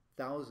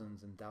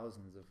thousands and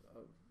thousands of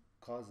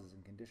causes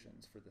and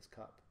conditions for this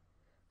cup.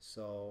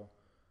 So,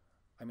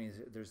 I mean,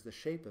 there's the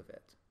shape of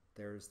it,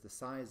 there's the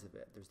size of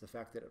it, there's the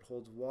fact that it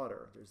holds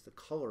water, there's the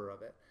color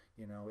of it,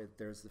 you know,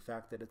 there's the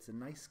fact that it's a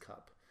nice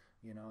cup,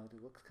 you know,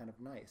 it looks kind of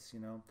nice, you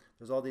know,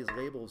 there's all these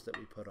labels that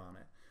we put on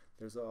it.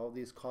 There's all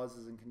these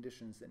causes and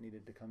conditions that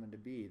needed to come into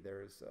be.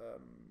 There's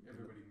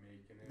everybody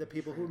making it, the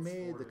people who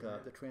made the cup,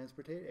 it. the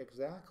transportation,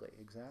 exactly.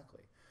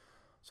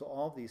 So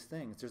all these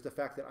things. There's the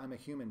fact that I'm a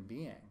human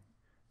being.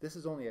 This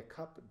is only a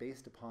cup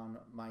based upon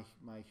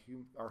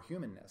our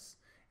humanness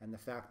and the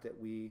fact that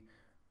we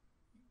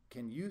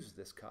can use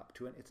this cup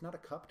to it's not a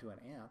cup to an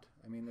ant.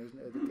 I mean,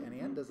 an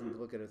ant doesn't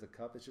look at it as a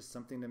cup. It's just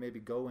something to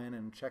maybe go in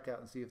and check out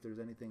and see if there's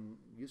anything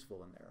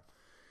useful in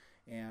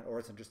there, or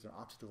it's just an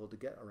obstacle to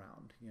get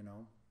around. You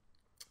know.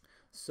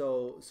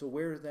 So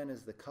where then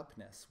is the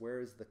cupness? Where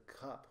is the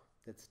cup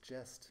that's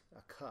just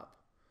a cup?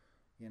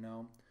 You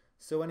know.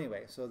 So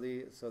anyway, so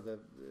the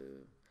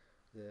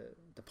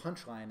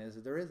punchline is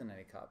that there isn't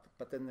any cup,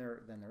 but then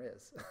there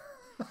is.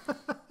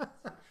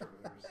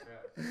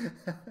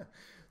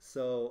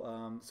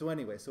 So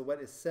anyway, so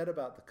what is said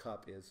about the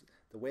cup is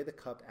the way the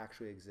cup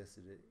actually exists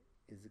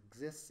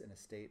exists in a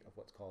state of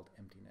what's called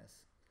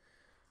emptiness,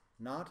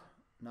 not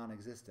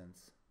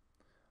non-existence,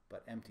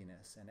 but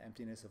emptiness. And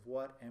emptiness of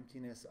what?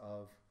 Emptiness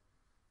of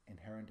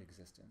inherent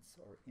existence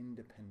or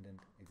independent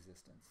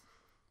existence.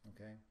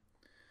 Okay.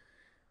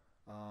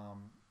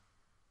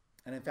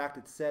 And in fact,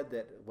 it's said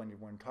that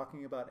when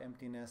talking about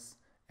emptiness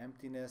and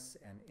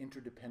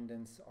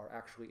interdependence are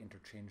actually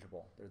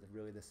interchangeable. They're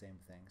really the same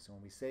thing. So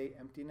when we say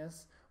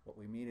emptiness, what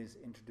we mean is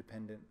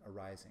interdependent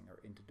arising or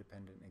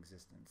interdependent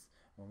existence.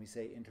 When we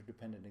say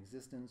interdependent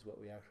existence, what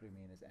we actually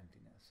mean is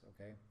emptiness.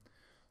 Okay,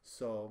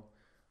 so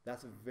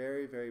that's a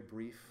very, very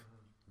brief,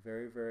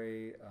 very,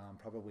 very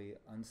probably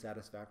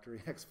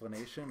unsatisfactory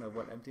explanation of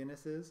what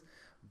emptiness is.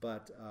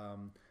 But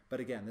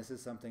again, this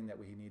is something that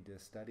we need to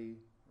study,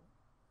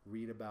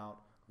 read about,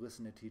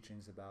 listen to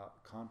teachings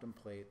about,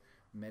 contemplate,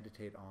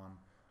 meditate on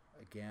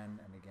again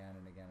and again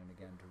and again and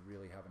again to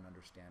really have an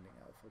understanding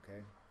of,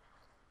 okay?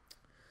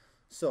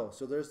 So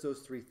there's those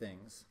three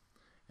things.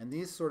 And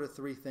these sort of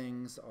three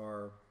things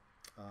are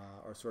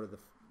sort of the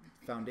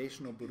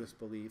foundational Buddhist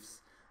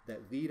beliefs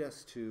that lead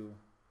us to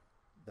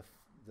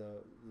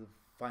the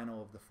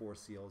final of the four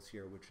seals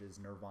here, which is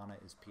nirvana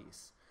is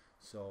peace.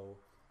 So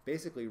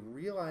basically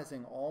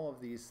realizing all of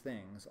these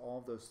things, all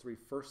of those three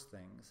first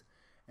things,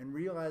 and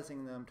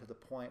realizing them to the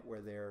point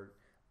where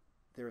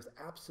there's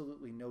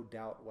absolutely no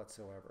doubt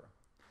whatsoever.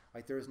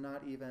 Like there's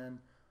not even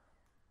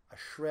a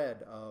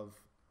shred of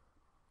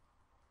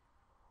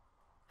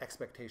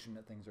expectation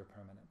that things are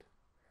permanent.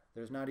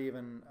 There's not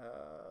even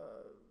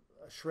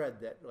a shred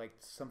that like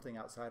something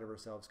outside of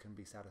ourselves can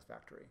be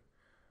satisfactory.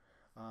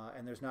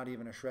 And there's not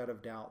even a shred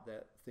of doubt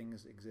that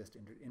things exist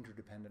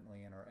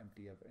interdependently and are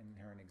empty of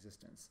inherent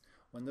existence.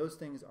 When those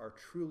things are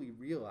truly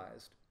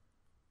realized,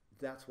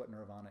 that's what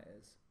nirvana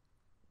is.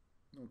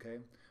 Okay?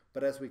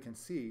 But as we can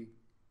see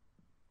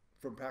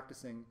from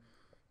practicing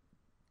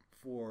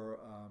for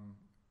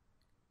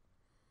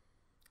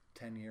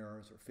 10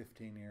 years or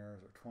 15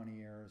 years or 20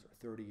 years or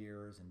 30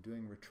 years and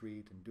doing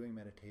retreat and doing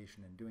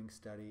meditation and doing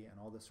study and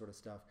all this sort of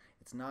stuff,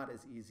 it's not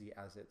as easy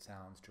as it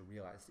sounds to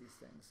realize these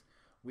things.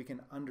 We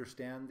can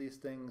understand these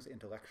things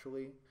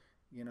intellectually,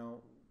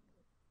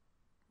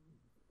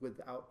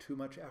 without too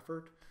much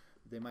effort.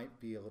 They might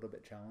be a little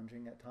bit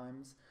challenging at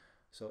times.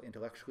 So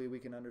intellectually we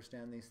can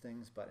understand these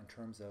things, but in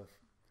terms of,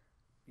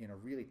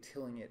 really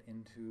tilling it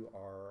into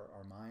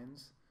our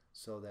minds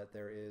so that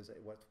there is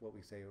what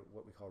we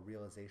call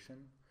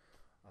realization,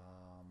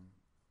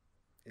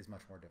 is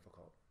much more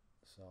difficult.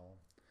 So,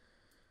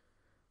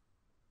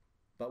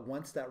 but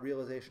once that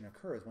realization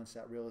occurs, once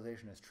that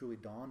realization has truly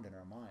dawned in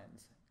our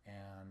minds,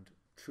 and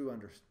true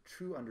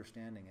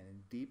understanding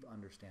and deep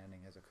understanding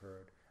has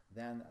occurred,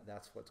 then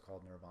that's what's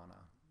called nirvana.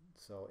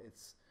 So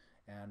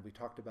and we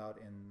talked about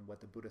in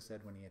what the Buddha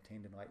said when he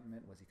attained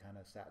enlightenment, was he kind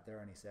of sat there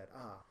and he said,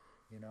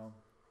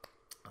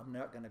 I'm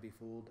not going to be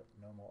fooled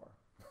no more.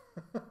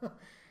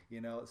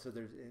 So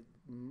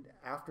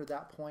after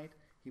that point,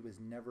 he was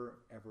never,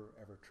 ever,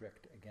 ever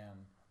tricked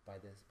again by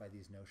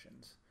these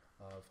notions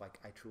of like,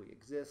 I truly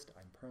exist,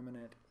 I'm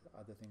permanent,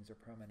 other things are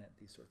permanent,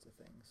 these sorts of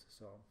things.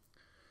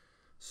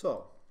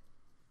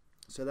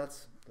 So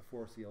that's the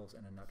four seals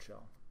in a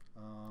nutshell.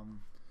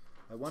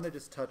 I want to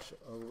just touch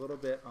a little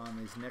bit on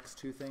these next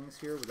two things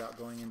here without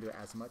going into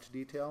as much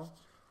detail,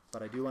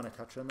 but I do want to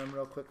touch on them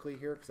real quickly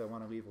here because I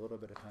want to leave a little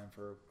bit of time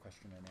for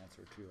question and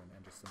answer too,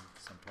 and just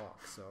some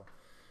talk.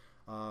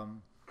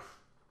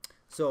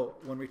 So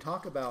when we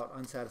talk about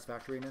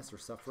unsatisfactoriness or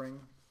suffering,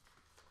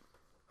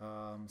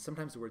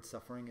 sometimes the word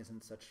suffering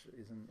isn't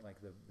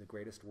like the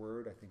greatest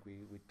word. I think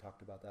we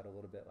talked about that a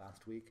little bit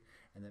last week,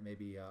 and that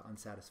maybe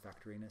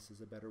unsatisfactoriness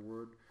is a better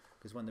word,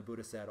 because when the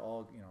Buddha said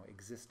all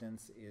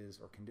existence is,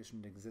 or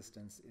conditioned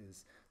existence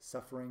is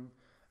suffering,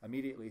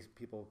 immediately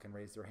people can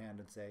raise their hand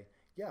and say,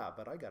 yeah,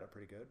 but I got it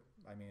pretty good.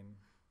 I mean,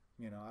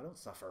 I don't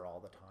suffer all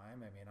the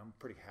time. I mean, I'm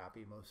pretty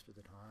happy most of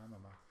the time.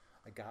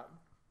 I got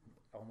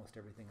almost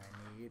everything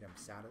I need. I'm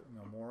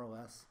more or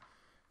less,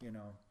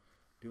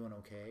 doing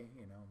okay,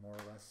 more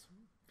or less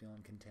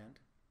feeling content.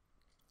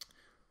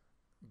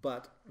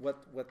 But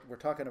what we're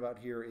talking about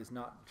here is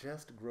not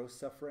just gross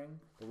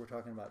suffering, but we're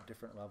talking about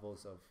different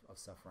levels of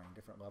suffering,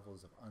 different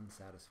levels of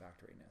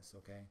unsatisfactoriness,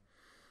 okay?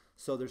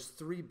 So there's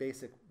three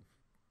basic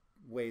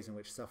ways in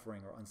which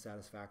suffering or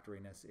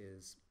unsatisfactoriness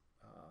is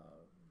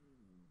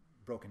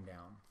broken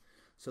down.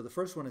 So the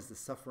first one is the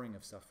suffering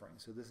of suffering.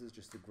 So this is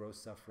just the gross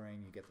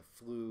suffering. You get the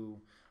flu,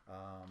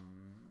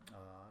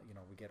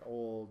 we get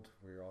old,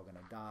 we're all going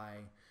to die,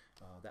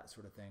 that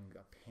sort of thing,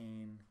 a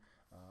pain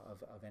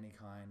of any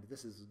kind.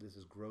 This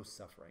is gross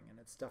suffering, and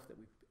it's stuff that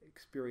we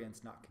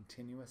experience not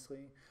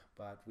continuously,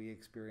 but we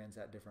experience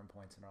at different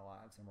points in our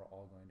lives, and we're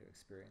all going to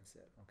experience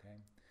it, okay?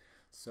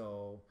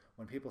 So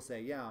when people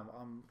say, yeah,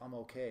 I'm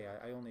okay,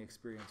 I only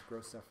experience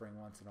gross suffering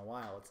once in a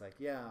while, it's like,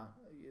 yeah,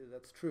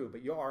 that's true,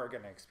 but you are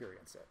going to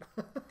experience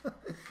it.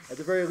 At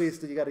the very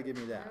least, you got to give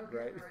me that,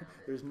 right?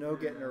 There's no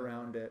getting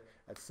around it.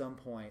 At some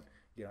point,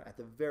 at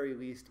the very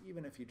least,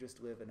 even if you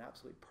just live an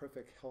absolutely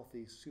perfect,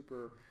 healthy,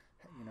 super,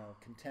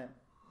 content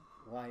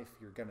life,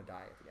 you're going to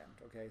die at the end,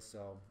 okay?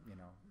 So,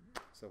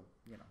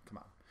 come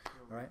on.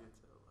 All right?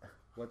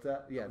 What's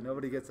that? Yeah,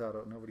 nobody here gets out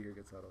alive.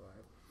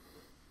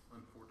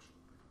 Unfortunately.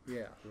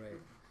 Yeah, right.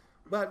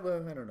 But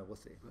I don't know. We'll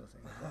see.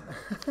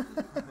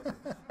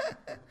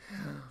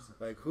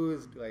 Like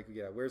who's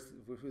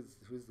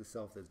the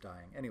self that's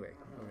dying? Anyway,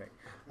 okay.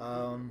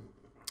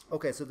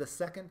 Okay. So the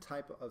second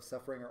type of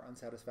suffering or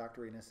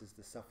unsatisfactoriness is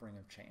the suffering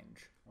of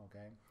change.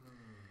 Okay,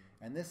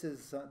 and this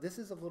is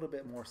a little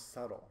bit more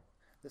subtle.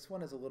 This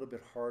one is a little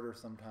bit harder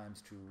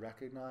sometimes to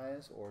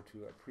recognize or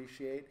to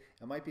appreciate.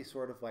 It might be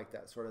sort of like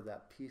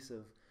that piece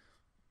of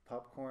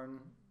popcorn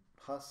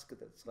husk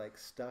that's like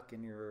stuck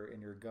in your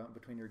gum,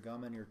 between your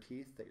gum and your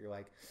teeth, that you're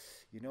like,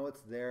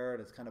 it's there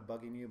and it's kind of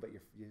bugging you, but you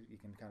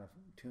can kind of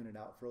tune it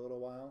out for a little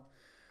while.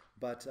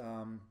 But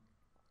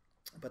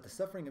the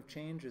suffering of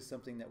change is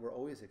something that we're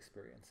always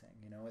experiencing.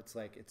 It's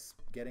like it's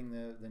getting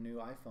the new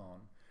iPhone,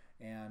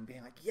 and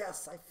being like,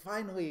 yes, I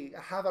finally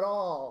have it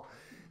all.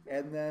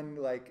 And then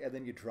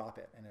you drop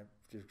it and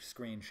your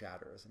screen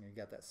shatters and you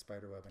got that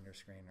spider web on your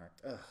screen.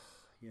 Right? Ugh,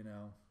 you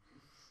know.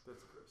 That's gross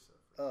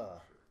suffering.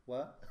 Ugh.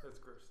 What? That's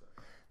gross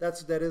suffering.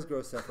 That is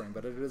gross suffering,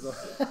 but it is. So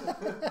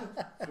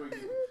we get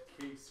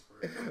a case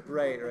for it.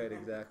 Right,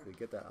 exactly.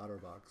 Get that outer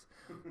box.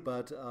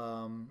 But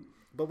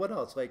what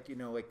else? Like, you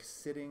know, like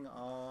sitting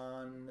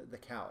on the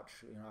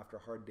couch, you know, after a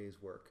hard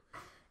day's work,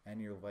 and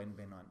you've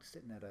been on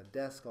sitting at a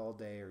desk all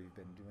day, or you've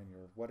been doing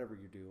your whatever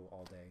you do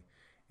all day,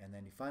 and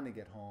then you finally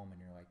get home, and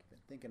you're like, you've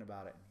been thinking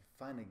about it, and you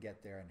finally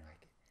get there, and you're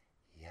like,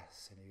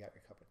 yes, and you got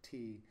your cup of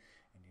tea,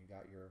 and you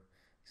got your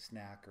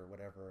snack or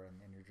whatever,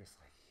 and you're just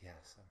like,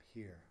 yes, I'm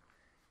here.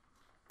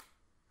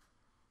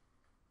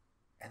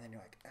 And then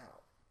you're like,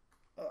 ow,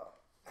 oh,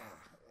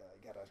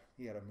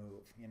 you gotta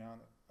move, you know.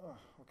 Oh,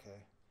 okay,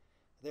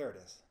 there it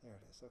is, okay,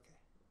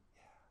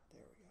 yeah,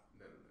 there we go.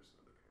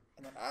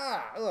 And then there's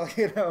another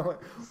pain. And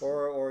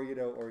then you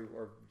know,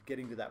 or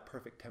getting to that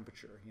perfect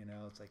temperature, you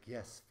know. It's like,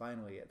 yes,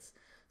 finally, it's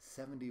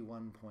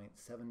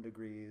 71.7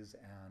 degrees,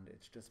 and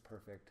it's just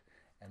perfect.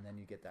 And then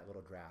you get that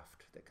little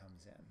draft that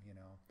comes in, you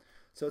know.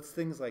 So it's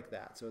things like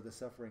that. So the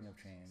suffering of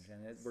change,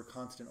 and we're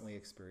constantly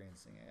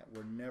experiencing it.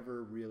 We're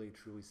never really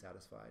truly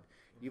satisfied.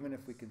 Even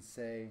if we can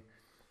say,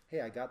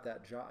 hey, I got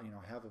that job, you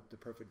know, I have the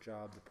perfect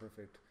job, the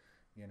perfect,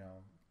 you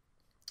know,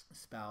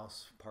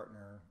 spouse,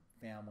 partner,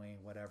 family,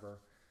 whatever.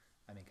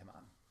 I mean, come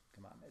on.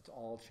 It's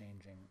all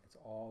changing. It's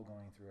all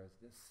going through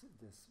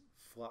this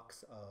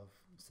flux of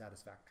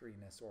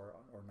satisfactoriness or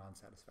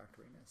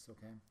non-satisfactoriness,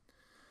 okay?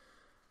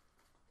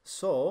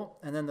 So,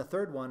 and then the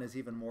third one is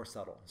even more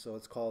subtle. So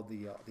it's called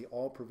the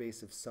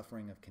all-pervasive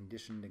suffering of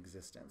conditioned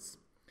existence.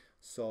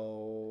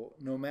 So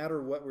no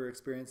matter what we're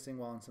experiencing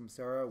while in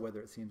samsara, whether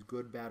it seems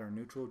good, bad, or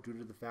neutral, due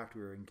to the fact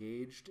we are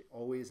engaged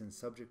always in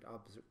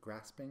subject-opposite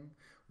grasping,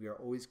 we are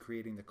always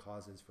creating the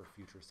causes for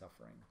future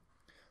suffering.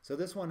 So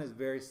this one is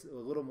a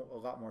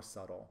lot more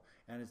subtle,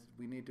 and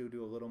we need to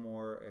do a little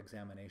more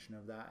examination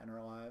of that in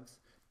our lives.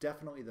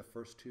 Definitely the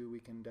first two we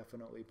can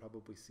definitely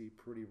probably see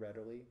pretty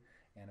readily.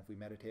 And if we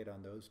meditate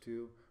on those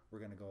two, we're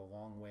going to go a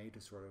long way to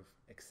sort of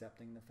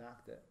accepting the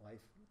fact that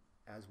life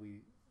as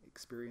we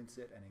experience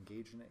it and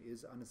engage in it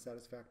is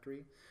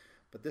unsatisfactory.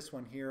 But this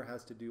one here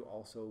has to do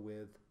also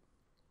with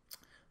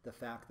the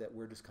fact that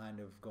we're just kind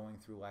of going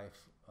through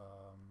life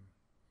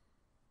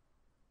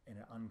in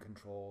an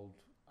uncontrolled,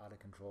 out of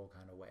control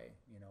kind of way.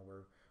 You know,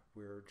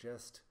 we're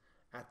just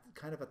at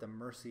the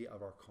mercy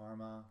of our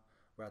karma.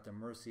 We're at the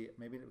mercy,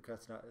 maybe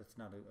because it's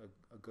not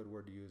a good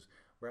word to use,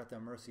 we're at the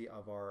mercy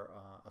of our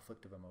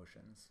afflictive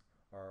emotions,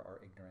 our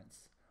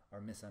ignorance,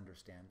 our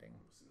misunderstanding.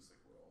 It seems like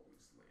we're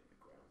always laying the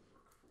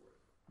groundwork for it.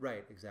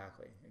 Right,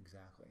 exactly.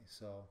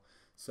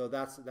 So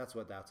that's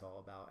what that's all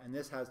about. And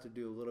this has to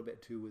do a little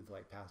bit too with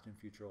like past and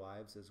future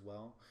lives as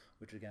well,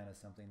 which again is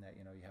something that,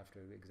 you know, you have to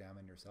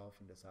examine yourself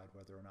and decide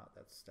whether or not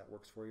that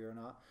works for you or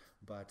not.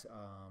 But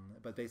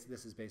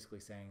this is basically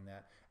saying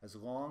that as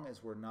long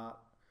as we're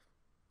not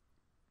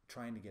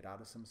trying to get out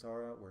of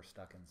samsara, we're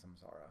stuck in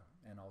samsara,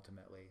 and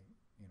ultimately,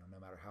 you know, no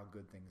matter how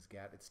good things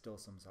get, it's still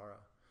samsara,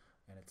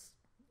 and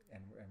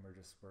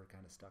we're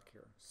kind of stuck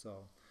here.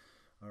 So,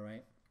 all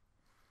right.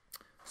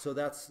 So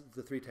that's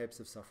the three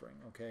types of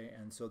suffering, okay?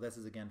 And so this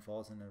is again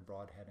falls in a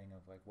broad heading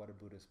of like what do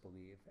Buddhists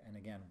believe, and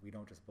again, we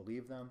don't just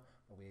believe them,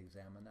 but we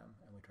examine them,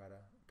 and we try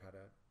to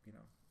you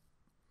know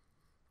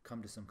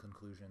come to some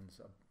conclusions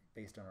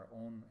based on our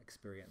own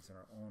experience and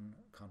our own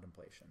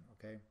contemplation,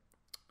 okay?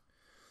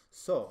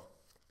 So,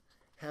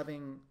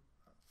 having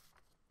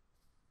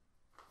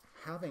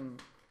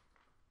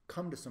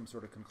come to some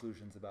sort of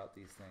conclusions about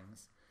these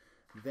things,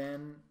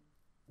 then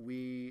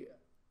we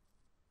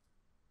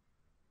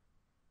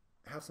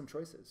have some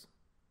choices.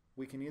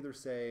 We can either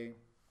say,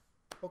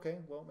 okay,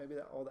 well, maybe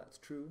all that's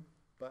true,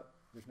 but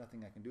there's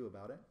nothing I can do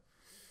about it.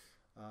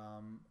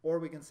 Or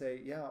we can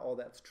say, yeah, all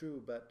that's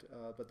true, but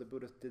the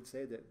Buddha did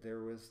say that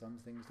there was some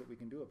things that we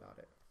can do about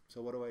it.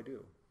 So what do I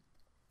do?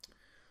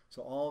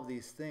 So all of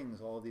these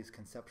things, all of these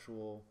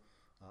conceptual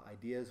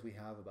ideas we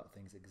have about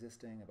things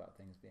existing, about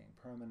things being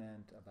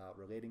permanent, about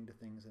relating to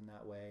things in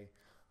that way,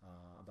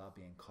 about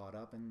being caught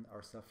up in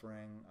our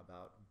suffering,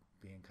 about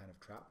being kind of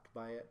trapped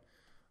by it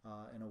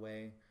in a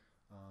way.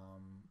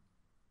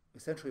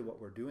 Essentially what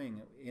we're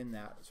doing in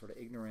that sort of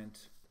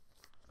ignorant,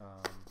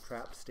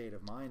 trapped state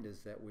of mind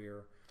is that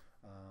we're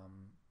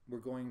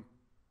going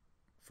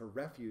for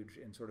refuge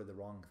in sort of the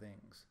wrong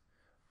things.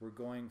 We're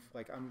going,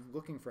 like, I'm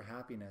looking for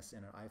happiness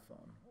in an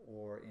iPhone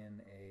or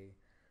in a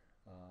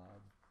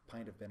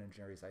pint of Ben &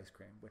 Jerry's ice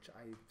cream, which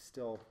I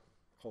still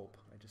hope,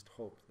 I just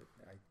hope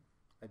that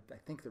I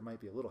think there might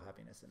be a little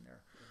happiness in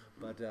there.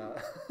 But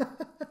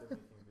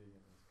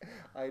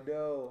I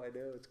know,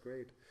 it's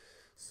great.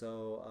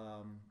 So,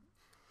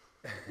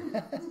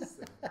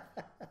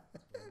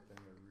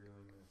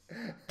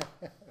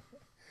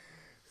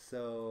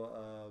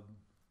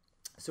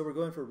 so we're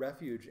going for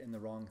refuge in the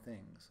wrong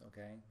things,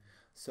 okay?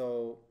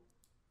 So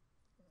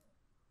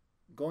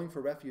going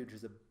for refuge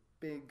is a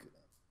big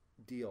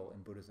deal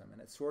in Buddhism,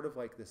 and it's sort of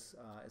like this.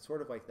 It's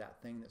sort of like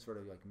that thing that sort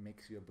of like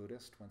makes you a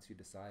Buddhist once you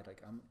decide,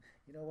 like,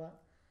 you know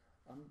what,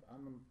 I'm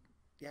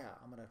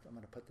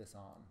gonna put this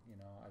on. You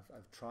know,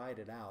 I've tried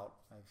it out.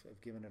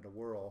 I've given it a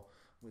whirl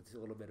with a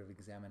little bit of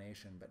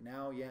examination, but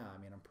now, yeah,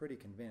 I mean, I'm pretty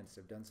convinced.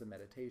 I've done some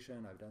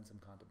meditation. I've done some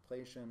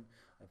contemplation.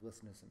 I've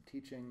listened to some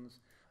teachings.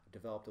 I've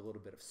developed a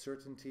little bit of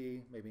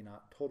certainty, maybe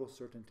not total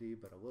certainty,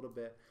 but a little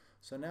bit.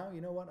 So now,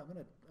 you know what?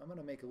 I'm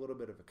gonna make a little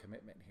bit of a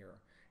commitment here.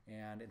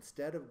 And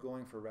instead of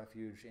going for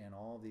refuge in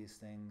all these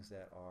things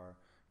that are,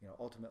 you know,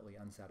 ultimately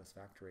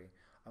unsatisfactory,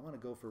 I want to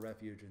go for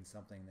refuge in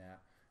something that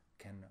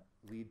can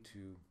lead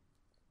to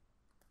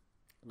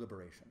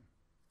liberation,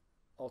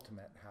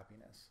 ultimate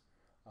happiness.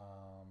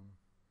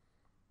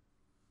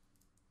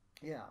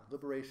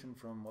 Liberation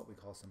from what we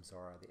call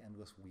samsara, the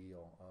endless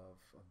wheel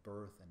of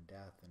birth and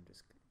death and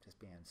just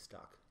being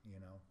stuck, you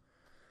know.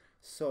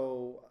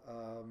 So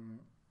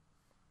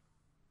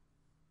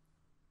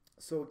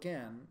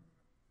again,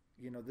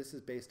 you know, this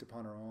is based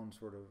upon our own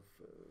sort of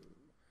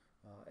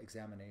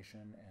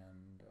examination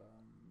and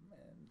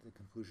the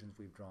conclusions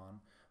we've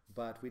drawn.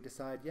 But we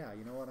decide, yeah,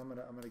 you know what, I'm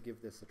gonna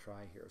give this a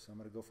try here. So I'm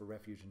gonna go for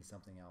refuge in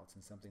something else,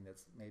 and something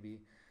that's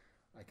maybe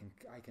I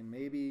can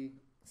maybe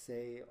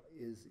say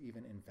is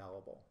even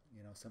infallible.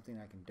 You know, something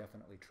I can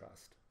definitely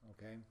trust.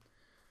 Okay.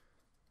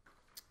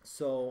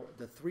 So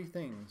there are three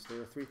things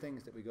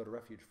that we go to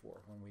refuge for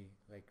when we,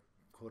 like,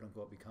 quote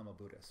unquote, become a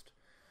Buddhist.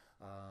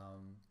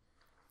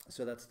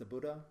 So that's the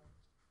Buddha,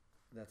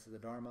 that's the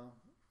Dharma,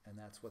 and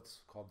that's what's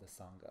called the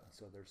Sangha.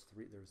 So there's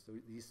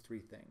these three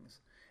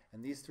things.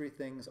 And these three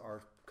things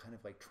are kind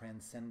of like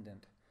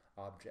transcendent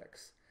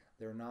objects.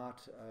 They're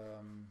not,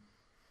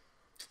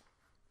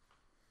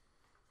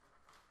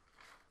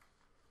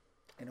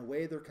 in a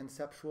way they're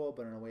conceptual,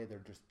 but in a way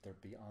they're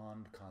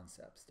beyond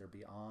concepts. They're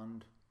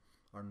beyond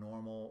our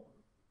normal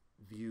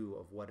view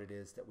of what it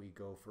is that we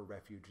go for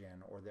refuge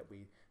in, or that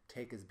we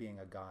take as being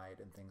a guide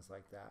and things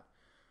like that.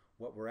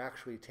 What we're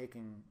actually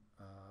taking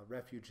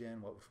refuge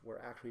in, what we're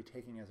actually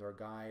taking as our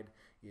guide,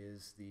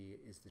 is the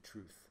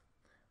truth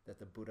that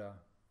the Buddha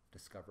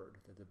discovered,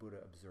 that the Buddha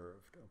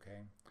observed. Okay,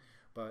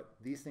 but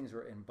these things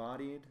are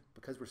embodied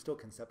because we're still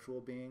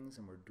conceptual beings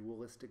and we're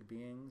dualistic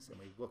beings, and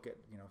we look at,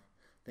 you know,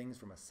 things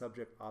from a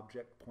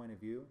subject-object point of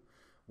view.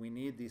 We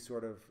need these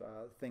sort of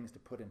things to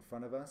put in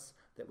front of us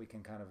that we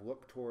can kind of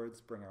look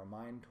towards, bring our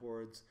mind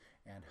towards,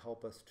 and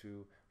help us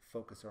to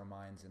focus our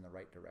minds in the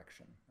right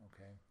direction.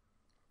 Okay.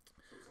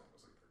 So it's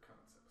almost like they're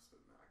concepts,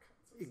 but not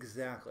concepts.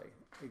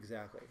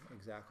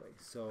 Exactly.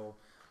 So,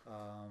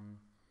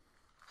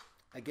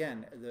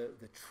 again,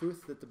 the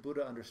truth that the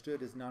Buddha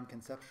understood is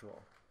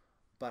non-conceptual.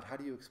 But how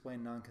do you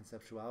explain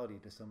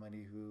non-conceptuality to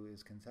somebody who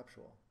is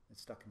conceptual?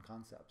 It's stuck in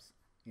concepts.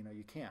 You know,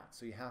 you can't.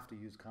 So you have to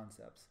use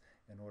concepts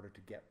in order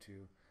to get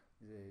to,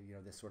 you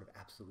know, this sort of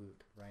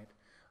absolute, right?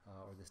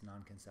 Or this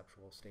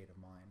non-conceptual state of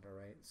mind. All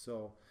right.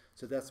 So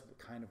that's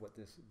kind of what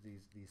these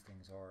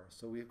things are.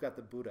 So we've got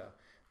the Buddha.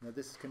 Now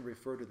this can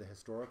refer to the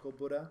historical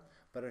Buddha,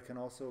 but it can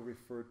also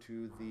refer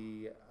to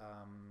the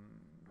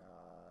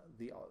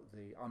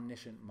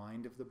omniscient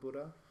mind of the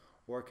Buddha,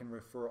 or it can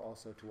refer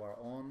also to our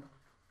own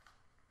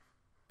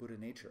Buddha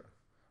nature,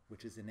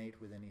 which is innate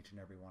within each and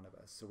every one of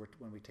us. So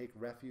when we take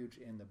refuge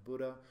in the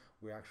Buddha,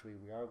 we are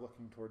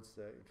looking towards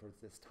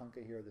this tanka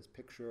here, this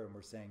picture, and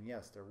we're saying,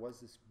 yes, there was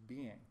this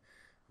being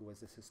who was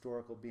this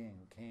historical being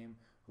who came,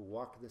 who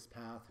walked this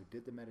path, who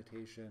did the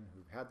meditation,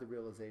 who had the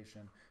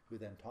realization, who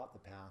then taught the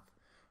path,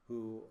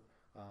 who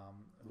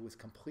was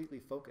completely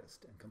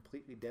focused and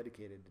completely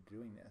dedicated to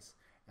doing this.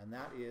 And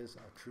that is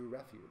a true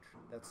refuge.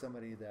 That's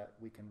somebody that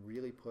we can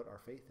really put our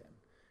faith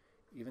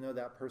in. Even though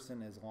that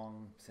person is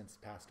long since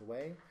passed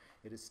away,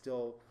 it is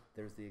still,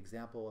 there's the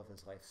example of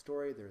his life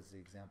story, there's the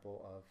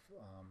example of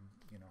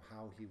you know,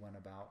 how he went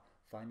about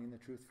finding the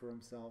truth for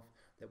himself,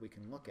 that we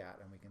can look at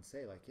and we can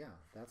say, like, yeah,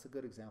 that's a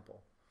good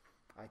example.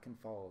 I can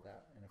follow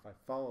that. And if I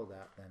follow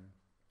that, then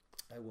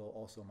I will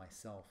also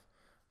myself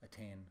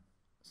attain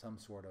some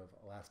sort of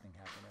lasting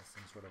happiness,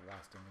 some sort of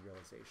lasting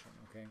realization.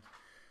 Okay?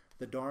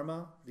 The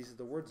Dharma, these are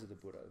the words of the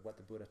Buddha, what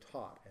the Buddha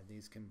taught, and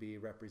these can be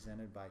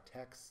represented by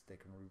texts, they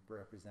can be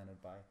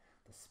represented by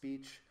the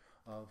speech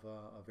of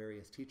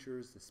various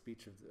teachers. The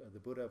speech of the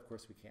Buddha, of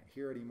course, we can't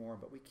hear anymore,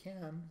 but we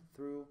can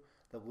through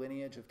the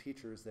lineage of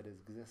teachers that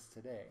exists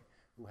today,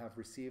 who have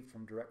received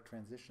from direct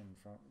transmission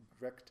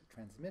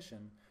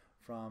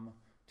from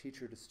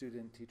teacher to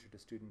student, teacher to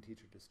student,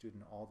 teacher to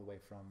student, all the way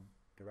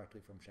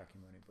directly from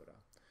Shakyamuni Buddha.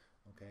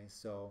 Okay,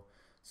 so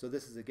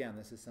this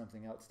is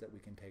something else that we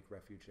can take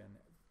refuge in,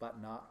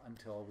 but not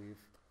until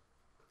we've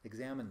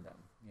examined them.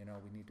 You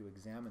know, we need to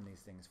examine these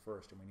things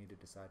first, and we need to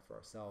decide for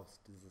ourselves,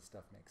 does this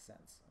stuff make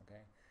sense?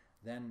 Okay,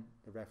 then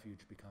the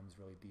refuge becomes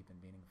really deep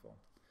and meaningful.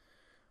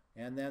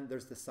 And then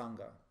there's the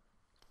Sangha.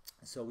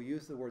 So we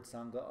use the word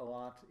Sangha a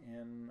lot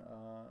in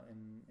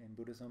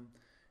Buddhism,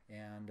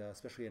 and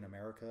especially in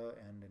America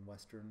and in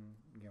Western,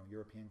 you know,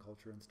 European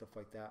culture and stuff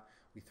like that.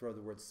 We throw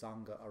the word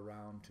Sangha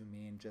around to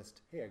mean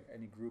just, hey,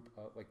 any group,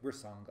 like we're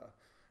Sangha.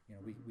 You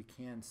know, we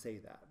can say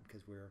that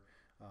because we're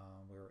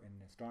We're in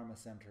this Dharma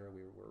center.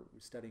 We're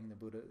studying the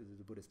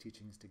Buddha's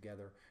teachings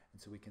together,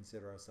 and so we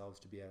consider ourselves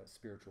to be a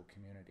spiritual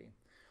community.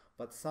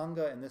 But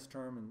Sangha, in this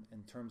term,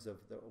 in terms of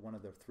one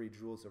of the three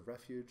jewels of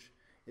refuge,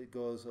 it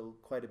goes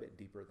quite a bit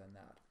deeper than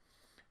that.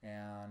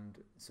 And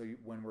so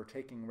when we're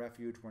taking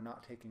refuge, we're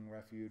not taking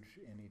refuge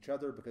in each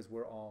other because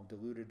we're all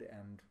deluded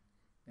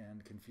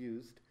and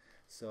confused.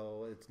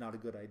 So it's not a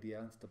good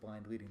idea. It's the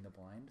blind leading the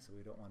blind, so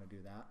we don't want to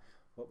do that.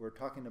 What we're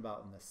talking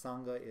about in the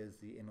Sangha is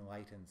the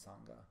enlightened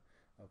Sangha.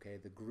 Okay,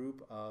 the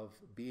group of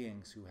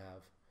beings who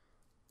have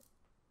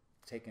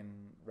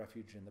taken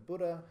refuge in the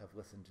Buddha, have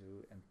listened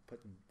to and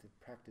put into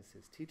practice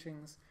his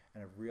teachings,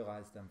 and have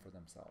realized them for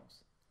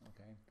themselves.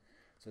 Okay,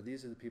 so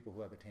these are the people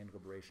who have attained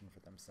liberation for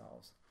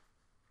themselves.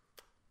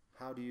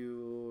 How do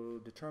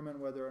you determine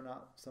whether or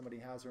not somebody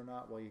has or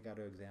not? Well, you got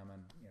to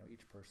examine,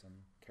 each person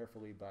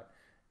carefully, but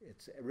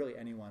it's really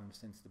anyone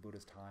since the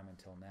Buddha's time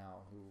until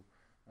now who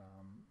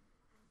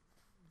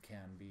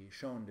can be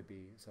shown to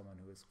be someone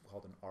who is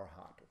called an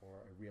arhat,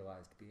 or a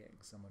realized being,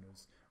 someone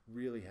who's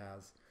really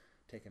has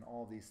taken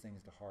all these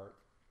things to heart,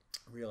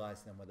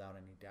 realized them without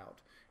any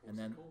doubt. What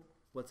was it called?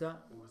 What's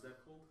that? What was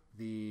that called?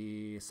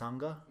 The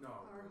Sangha? No.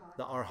 Arhat.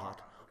 The arhat.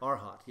 Okay.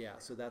 Arhat, yeah.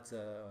 So that's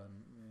a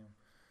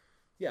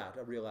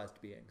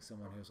realized being,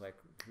 someone who's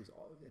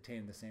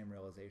attained the same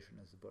realization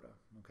as the Buddha.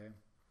 Okay.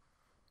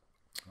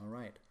 All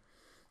right.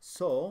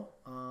 So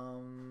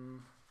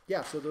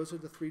so those are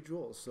the three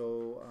jewels.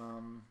 So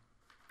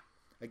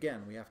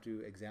again, we have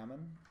to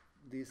examine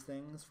these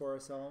things for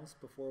ourselves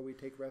before we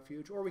take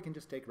refuge, or we can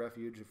just take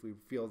refuge if we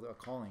feel a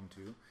calling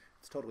to.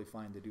 It's totally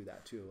fine to do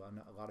that too.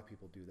 A lot of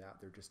people do that.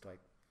 They're just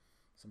like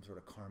some sort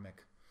of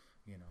karmic,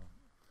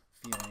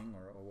 feeling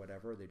or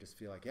whatever. They just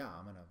feel like, yeah,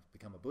 I'm going to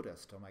become a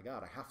Buddhist. Oh my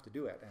God, I have to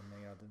do it. And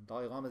the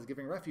Dalai Lama is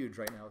giving refuge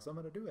right now, so I'm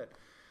going to do it,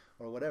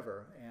 or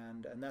whatever.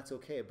 And that's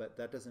okay, but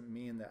that doesn't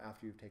mean that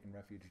after you've taken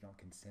refuge, you don't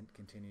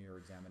continue your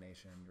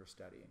examination, your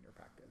study, and your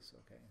practice.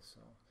 Okay,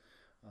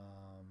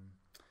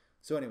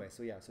 so anyway,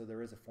 so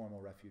there is a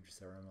formal refuge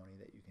ceremony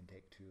that you can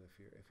take too if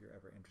you're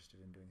ever interested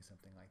in doing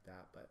something like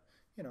that. But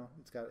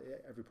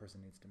every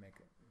person needs to make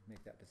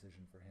that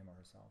decision for him or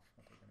herself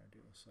what they're going to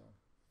do. So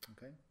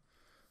okay,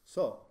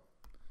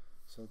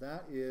 so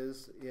that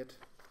is it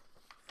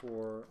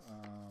for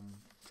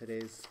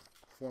today's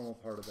formal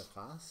part of the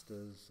class.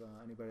 Does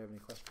anybody have any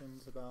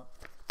questions about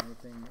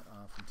anything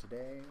from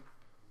today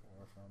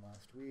or from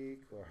last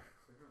week or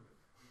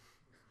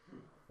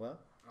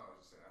what? Oh, I was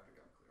just saying, I think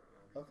I'm clear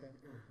on that. Okay,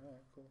 all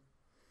right, cool.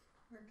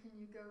 Where can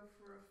you go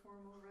for a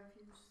formal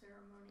refuge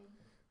ceremony?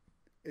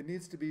 It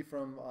needs to be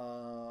from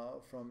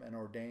an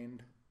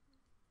ordained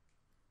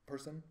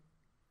person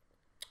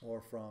or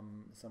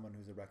from someone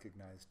who's a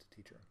recognized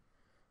teacher.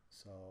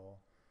 So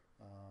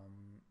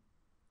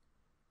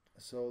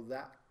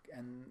that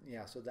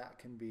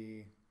can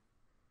be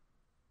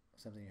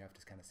something you have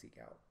to kind of seek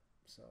out.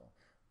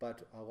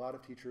 But a lot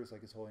of teachers,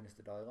 like His Holiness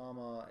the Dalai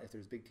Lama, if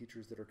there's big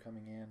teachers that are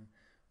coming in,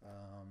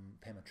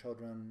 Pema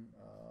Chodron,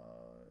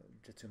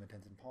 Jitsuma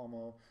Tenzin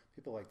Palmo,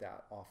 people like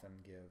that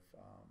often give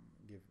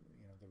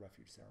the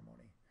refuge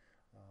ceremony.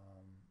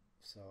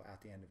 So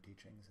at the end of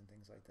teachings and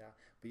things like that.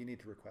 But you need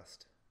to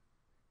request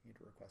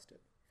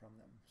it from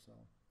them. So,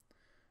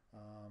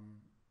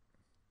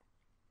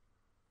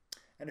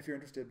 and if you're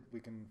interested, we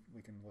can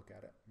look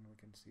at it and we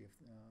can see if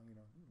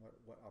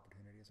what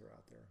opportunities are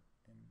out there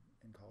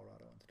in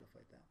Colorado and stuff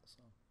like that.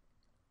 So.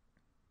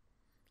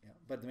 Yeah,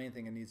 but the main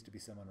thing, it needs to be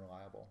someone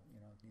reliable.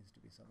 It needs to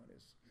be someone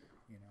who's,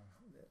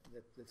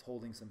 that's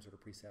holding some sort of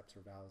precepts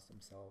or vows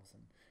themselves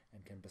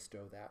and can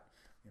bestow that,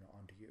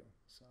 onto you.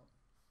 So,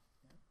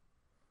 yeah.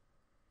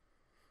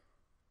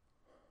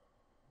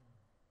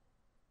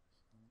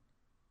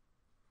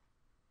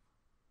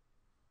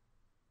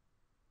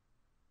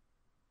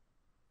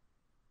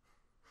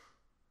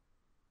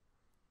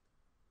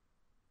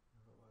 I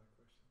have a lot of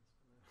questions.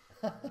 No.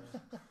 I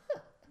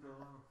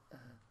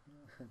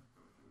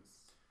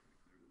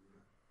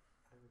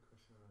have a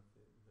question about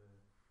just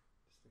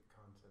the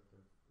concept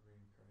of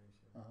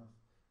reincarnation. Uh-huh.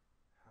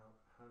 How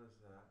does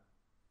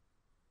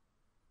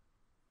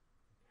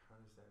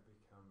that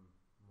become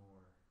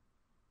more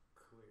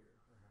clear,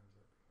 or how does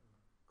that become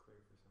clear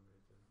for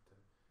somebody to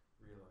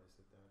realize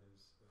that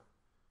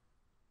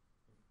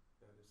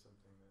is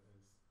something that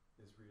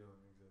is real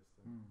and exists,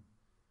 and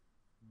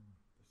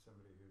there's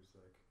somebody who's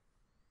like,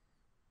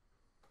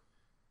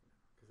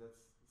 because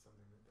that's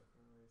something that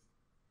definitely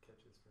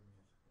catches for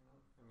me. It's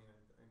like,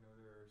 I know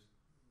there are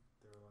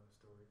a lot of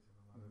stories and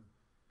a lot of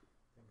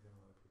things and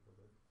a lot of people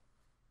that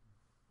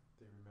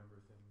they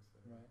remember things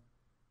that Right.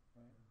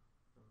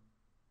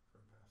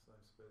 from past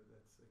lives, but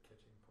that's a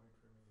catching point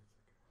for me.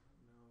 It's like, I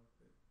don't know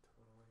if it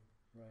totally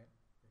Right.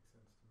 makes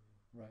sense to me.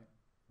 Right.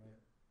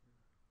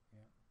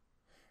 Yeah.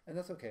 And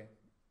that's okay.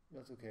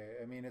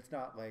 I mean, it's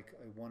not like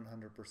a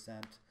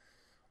 100%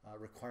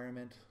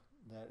 requirement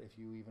that if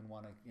you even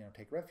want to,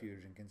 take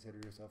refuge and consider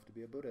yourself to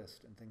be a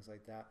Buddhist and things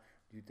like that,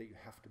 that you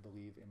have to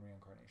believe in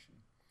reincarnation.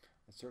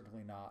 It's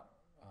certainly not.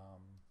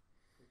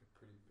 Like a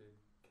pretty big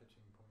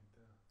catching point,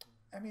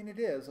 though. I mean, it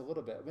is a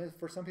little bit. I mean,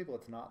 for some people,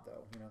 it's not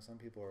though. You know, some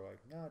people are like,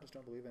 no, I just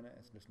don't believe in it.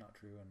 It's just not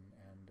true, and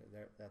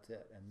that's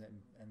it. And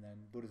then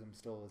Buddhism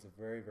still is a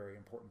very, very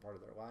important part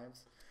of their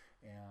lives,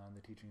 and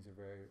the teachings are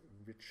very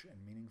rich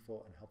and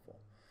meaningful and helpful.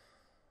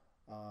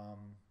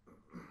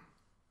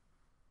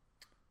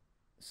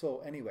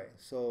 So anyway,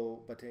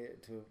 but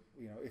to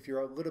you know, if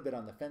you're a little bit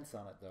on the fence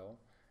on it though,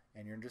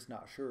 and you're just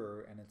not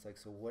sure, and it's like,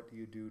 so what do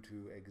you do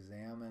to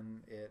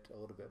examine it a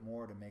little bit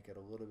more, to make it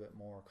a little bit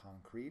more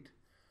concrete?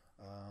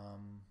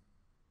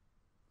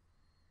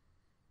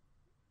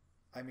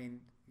 I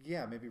mean,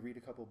 yeah, maybe read a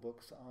couple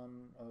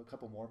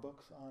more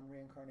books on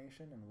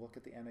reincarnation, and look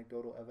at the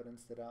anecdotal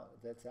evidence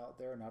that's out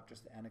there, not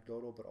just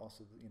anecdotal, but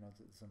also, you know,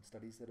 some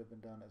studies that have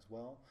been done as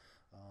well.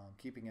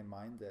 Keeping in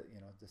mind that,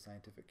 you know, the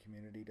scientific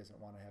community doesn't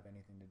want to have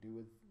anything to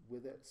do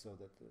with it, so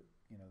that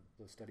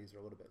those studies are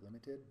a little bit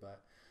limited,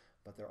 but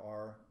there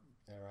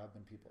have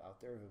been people out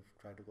there who've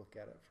tried to look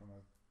at it from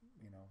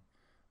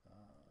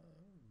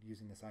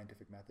using the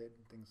scientific method,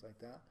 things like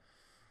that.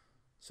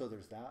 So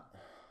there's that,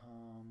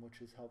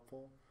 which is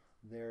helpful.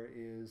 There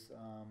is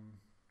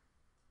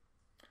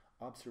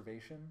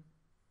observation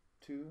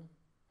too.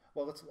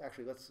 Well, let's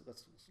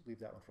leave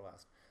that one for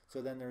last.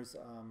 So then there's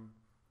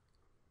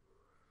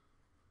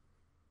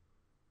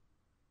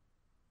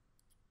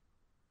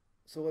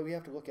so we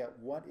have to look at,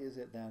 what is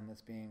it then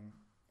that's being,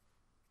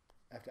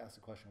 I have to ask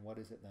the question, what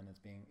is it then that's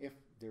being, if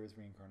there is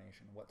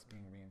reincarnation, what's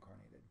being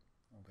reincarnated?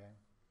 Okay?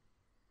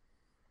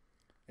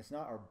 It's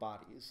not our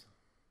bodies,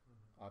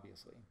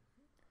 obviously,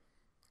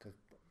 because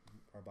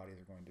our bodies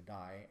are going to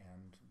die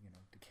and, you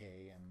know,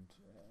 decay, and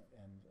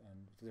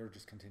they're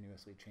just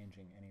continuously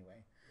changing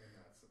anyway. In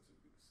that sense, it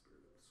would be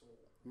the spirit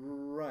of the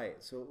soul. Right.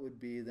 So it would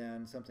be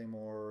then something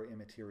more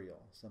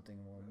immaterial, something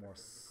more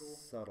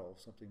subtle,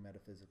 something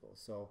metaphysical.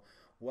 So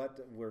what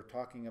we're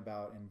talking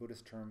about in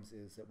Buddhist terms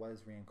is that what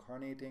is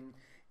reincarnating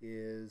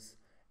is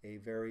a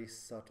very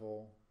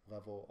subtle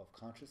level of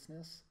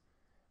consciousness,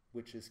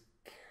 which is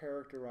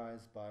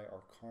characterized by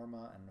our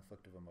karma and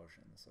afflictive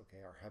emotions,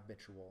 okay, our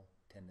habitual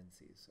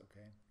tendencies,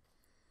 okay?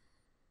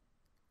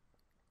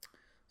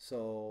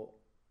 So,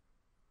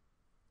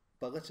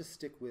 but let's just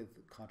stick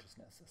with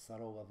consciousness, a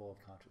subtle level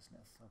of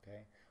consciousness,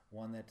 okay?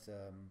 One that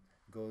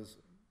goes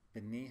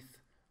beneath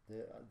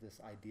this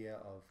idea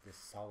of this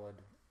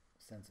solid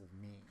sense of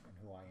me and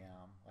who I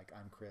am. Like,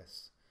 I'm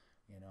Chris,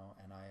 you know,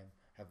 and I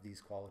have these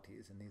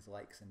qualities and these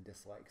likes and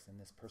dislikes and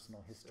this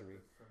personal history.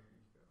 Separate from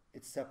ego.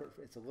 It's separate.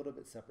 It's a little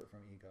bit separate from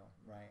ego,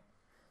 right?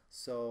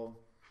 So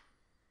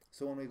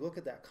when we look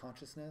at that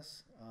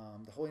consciousness,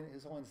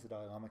 His Holiness the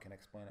Dalai Lama can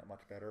explain it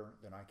much better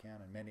than I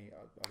can, and many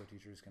other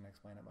teachers can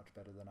explain it much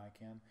better than I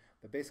can.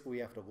 But basically, we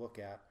have to look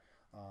at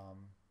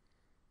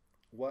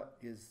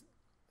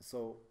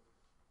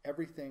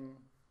everything,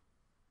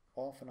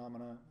 all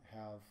phenomena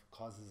have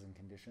causes and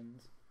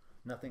conditions.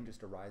 Nothing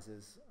just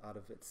arises out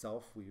of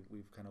itself.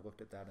 We've kind of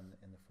looked at that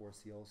in the Four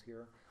Seals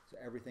here. So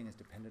everything is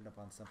dependent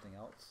upon something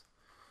else.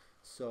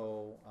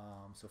 So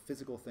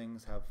physical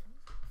things have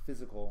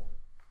physical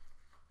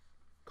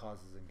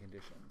causes and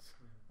conditions.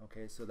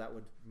 Okay, so that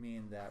would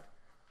mean that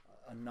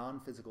a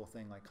non-physical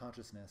thing like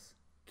consciousness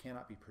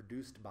cannot be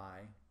produced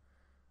by,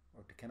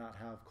 or cannot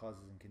have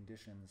causes and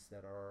conditions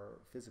that are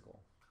physical.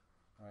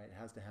 All right, it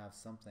has to have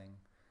something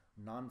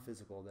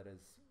non-physical that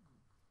it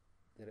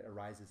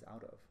arises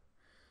out of.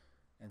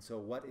 And so,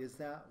 what is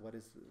that? What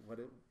is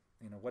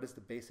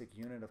the basic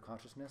unit of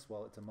consciousness?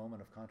 Well, it's a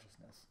moment of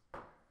consciousness.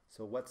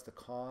 So, what's the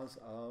cause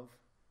of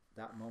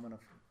that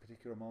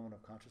particular moment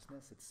of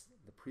consciousness? It's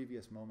the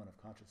previous moment of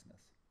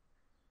consciousness.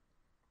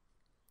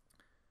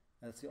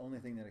 And that's the only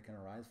thing that it can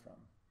arise from.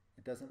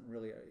 It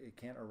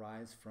can't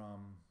arise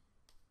from,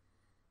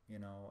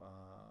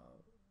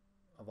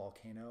 a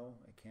volcano.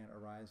 It can't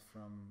arise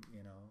from,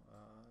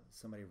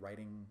 somebody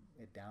writing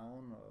it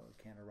down, or it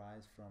can't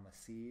arise from a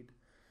seed,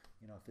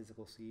 a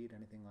physical seed,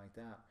 anything like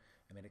that.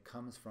 I mean, it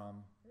comes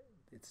from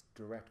its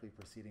directly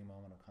preceding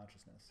moment of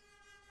consciousness.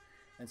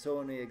 And so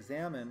when we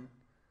examine,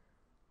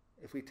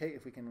 if we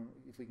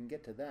can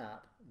get to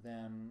that,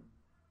 then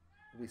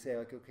we say,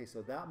 like, okay,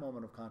 so that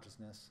moment of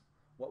consciousness,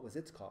 what was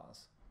its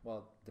cause?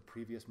 Well, the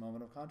previous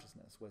moment of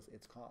consciousness was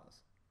its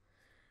cause.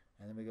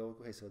 And then we go,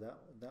 okay, so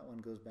that one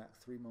goes back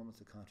 3 moments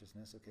of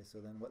consciousness. Okay, so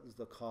then what is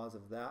the cause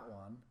of that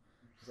one?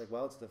 It's like,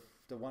 well, it's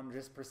the one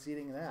just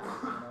preceding that.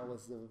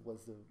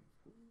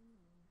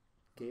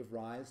 Gave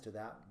rise to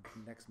that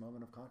next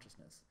moment of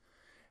consciousness.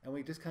 And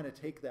we just kind of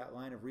take that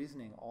line of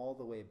reasoning all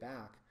the way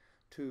back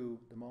to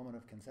the moment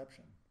of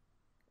conception.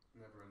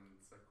 Never-ending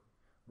cycle.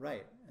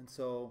 Right. And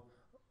so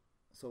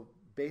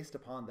based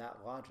upon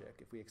that logic,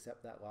 if we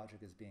accept that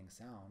logic as being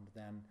sound,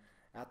 then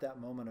at that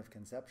moment of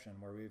conception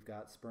where we've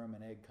got sperm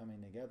and egg coming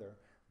together,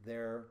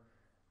 there's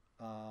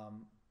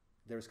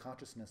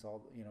consciousness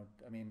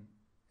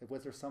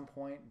was there some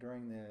point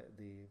during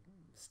the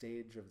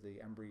stage of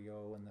the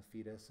embryo and the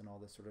fetus and all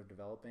this sort of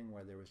developing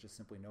where there was just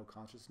simply no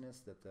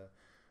consciousness, that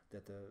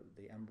that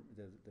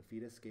the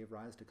fetus gave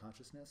rise to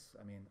consciousness?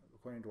 I mean,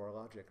 according to our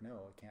logic,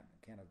 no, it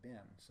can't have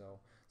been. So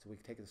we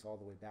take this all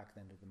the way back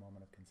then to the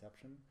moment of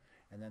conception,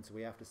 and then so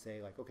we have to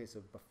say like, okay,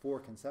 so before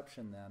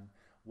conception, then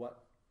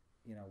what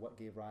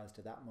gave rise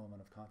to that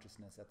moment of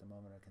consciousness at the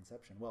moment of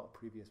conception? Well, a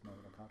previous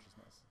moment of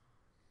consciousness,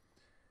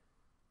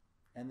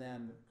 and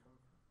then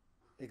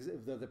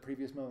the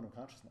previous moment of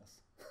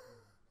consciousness.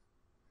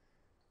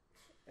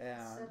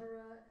 And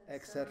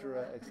et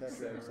cetera,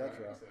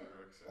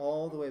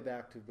 all the way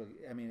back to,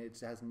 I mean, it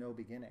has no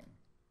beginning.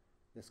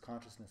 This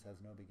consciousness has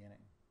no beginning.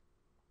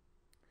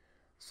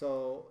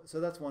 So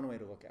that's one way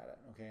to look at it,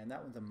 okay? And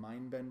that one's a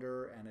mind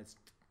bender, and it's,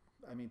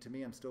 I mean, to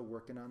me, I'm still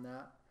working on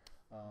that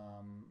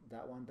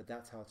one, but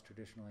that's how it's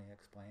traditionally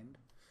explained.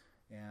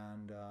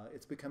 And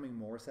it's becoming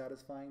more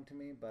satisfying to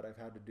me, but I've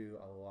had to do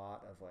a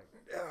lot of like,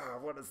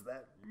 what does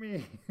that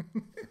mean?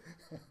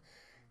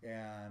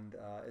 And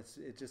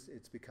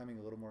it's becoming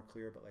a little more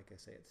clear, but like I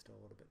say, it's still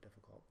a little bit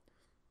difficult.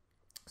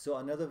 So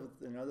another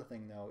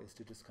thing though is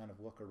to just kind of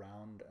look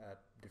around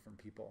at different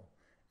people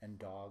and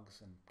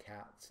dogs and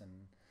cats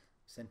and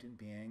sentient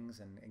beings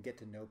and get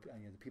to know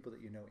the people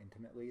that you know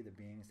intimately, the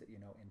beings that you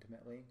know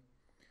intimately,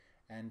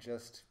 and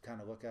just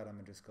kind of look at them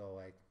and just go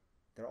like,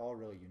 they're all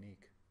really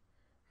unique,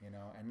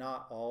 and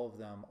not all of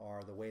them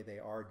are the way they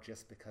are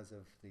just because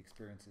of the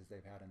experiences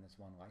they've had in this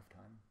one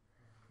lifetime.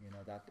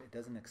 That it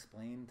doesn't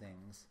explain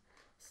things.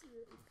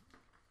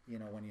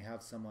 When you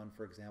have someone,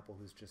 for example,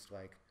 who's just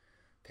like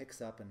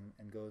picks up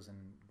and goes and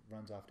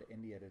runs off to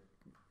India to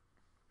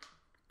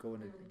go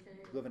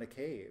live in a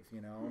cave,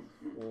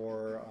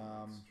 or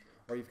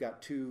you've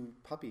got two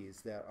puppies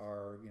that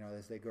are,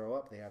 as they grow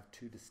up, they have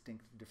two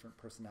distinct different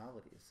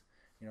personalities,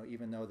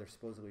 even though they're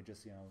supposedly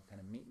just, kind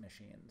of meat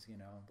machines,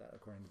 that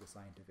according to the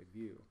scientific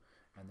view,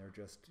 and they're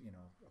just,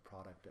 a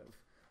product of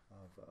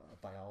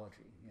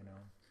biology,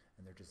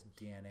 and they're just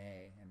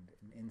DNA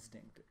and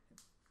instinct.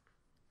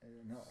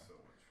 No. So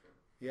much fun.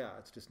 Yeah,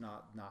 it's just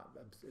not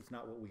it's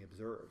not what we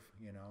observe,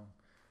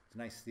 It's a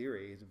nice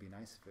theory. It would be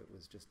nice if it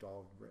was just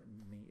all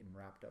neat and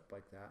wrapped up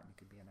like that, and you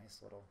could be a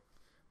nice little,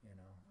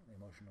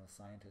 emotional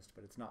scientist,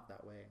 but it's not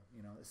that way,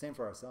 The same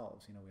for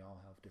ourselves, we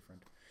all have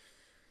different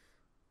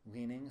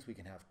leanings. We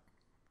can have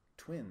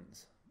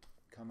twins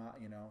come out,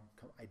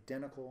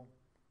 identical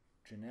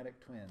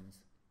genetic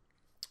twins,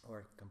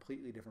 or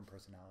completely different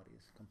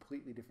personalities,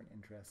 completely different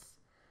interests,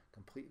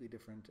 completely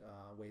different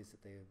ways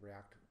that they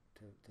react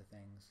to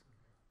things.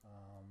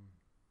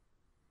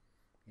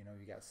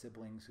 You got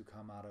siblings who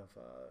come out of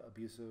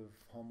abusive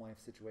home life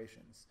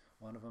situations.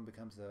 One of them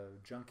becomes a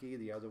junkie,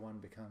 the other one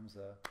becomes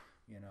a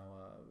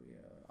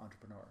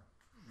entrepreneur.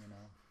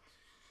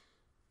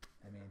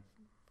 I mean,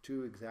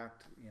 two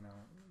exact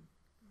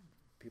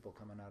people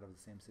coming out of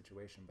the same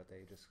situation, but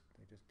they just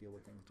deal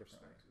with things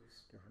differently,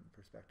 different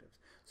perspectives.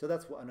 So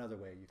that's another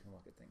way you can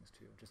look at things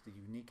too, just the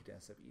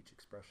uniqueness of each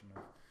expression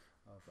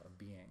of a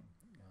being,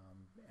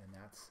 and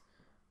that's,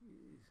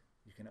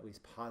 you can at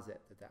least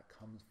posit that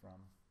comes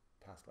from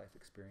past life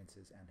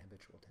experiences and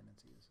habitual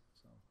tendencies.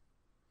 So.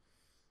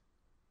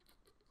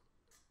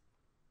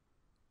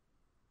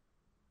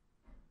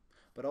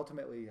 But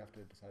ultimately, you have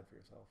to decide for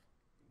yourself.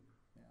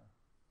 Yeah.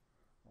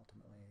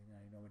 Ultimately,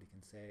 nobody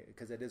can say,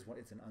 because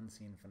it's an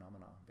unseen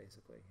phenomenon,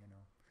 basically.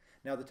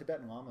 Now the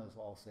Tibetan Lamas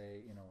all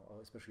say,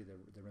 especially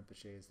the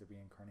Rinpoches, the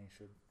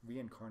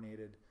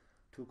reincarnated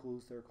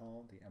tulkus, they're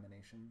called, the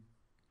emanation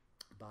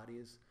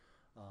bodies,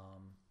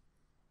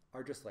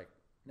 are just like,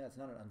 no, it's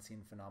not an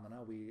unseen phenomena.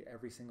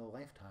 Every single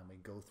lifetime we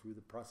go through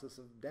the process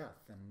of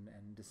death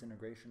and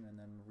disintegration and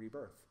then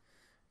rebirth,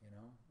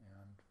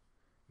 and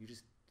you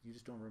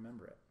just don't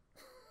remember it.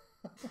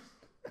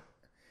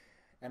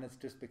 And it's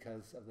just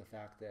because of the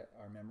fact that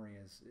our memory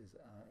is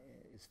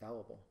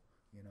fallible.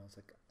 It's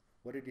like,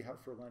 what did you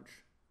have for lunch?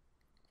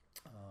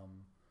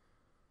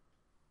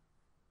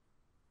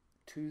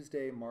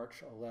 Tuesday,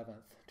 March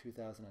 11th,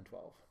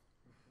 2012.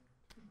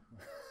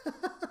 Some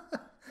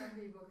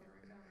people can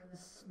remember that.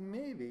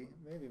 Maybe,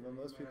 but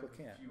most people Might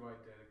can't. have a few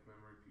eidetic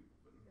memory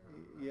people,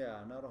 but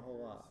Yeah, not a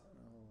whole lot.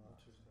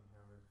 Interesting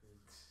how we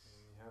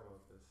have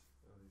all these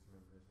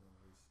memories and all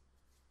these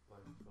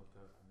lives built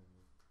up, and then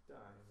you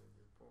die, and then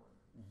you're born,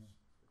 and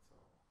it's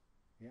all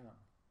Yeah,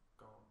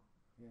 gone.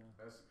 yeah.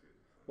 that's good.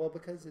 Well,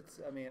 because it's,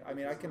 I mean,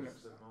 I can.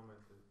 It's the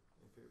moment that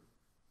if it,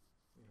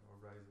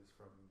 arises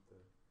from the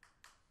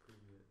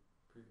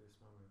previous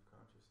moment of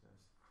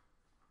consciousness,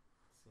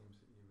 it seems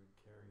that you would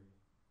carry.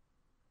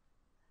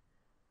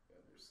 Yeah,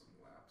 there's some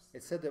lapse.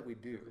 It said that we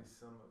do. At least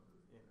some of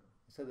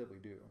It said that we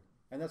do,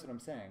 and that's what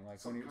I'm saying.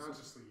 Like when you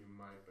Subconsciously you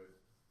might, but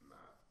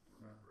not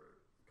remember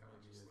it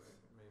consciously.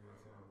 maybe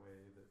it's in a way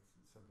that's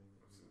something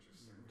that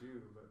That's you interesting.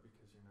 do, but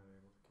because you're not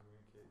able to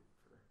communicate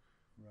for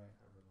right.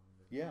 however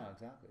long. That Yeah,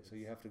 exactly. So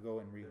you have to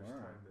go and there's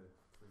relearn. time to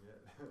forget.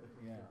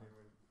 Yeah.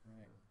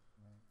 Right.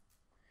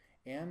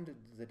 And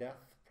the death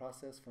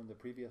process from the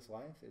previous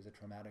life is a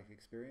traumatic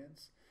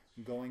experience.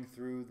 Going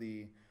through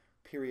the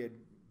period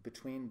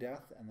between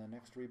death and the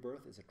next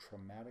rebirth is a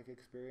traumatic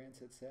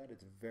experience, it said.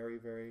 It's very,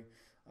 very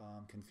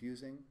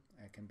confusing.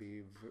 It can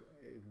be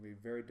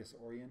very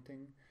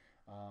disorienting,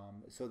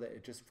 so that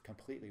it just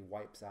completely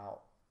wipes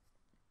out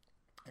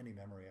any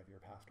memory of your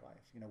past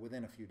life.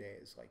 Within a few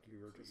days, like you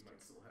were just... You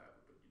might still have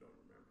it, but you don't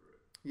remember it.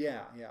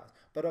 Yeah.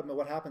 But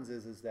what happens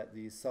is that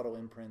these subtle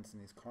imprints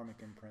and these karmic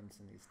imprints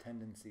and these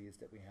tendencies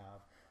that we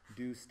have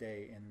do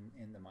stay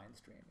in the mind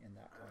stream, in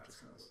that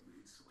consciousness. That's kind of what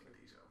leads to like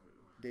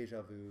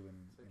Deja vu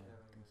and It's like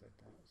having things like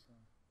that. So.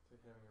 It's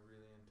like having a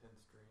really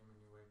intense dream and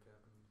you wake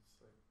up and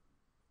it's like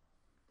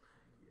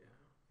yeah.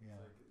 Yeah.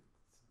 it's like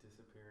it's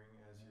disappearing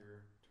as Yeah.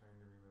 you're trying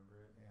to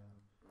remember it. Yeah. And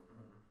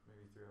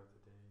maybe throughout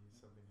the day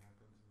something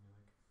happens and you're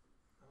like,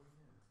 oh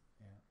yeah.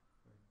 Yeah.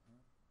 Like, Yeah. that's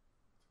right.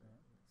 Yeah.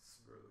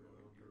 Spur of the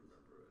moment, you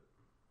remember it.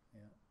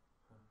 Yeah.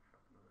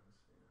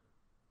 Hypnotize, yeah.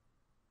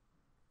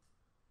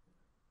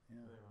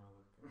 Yeah. They want to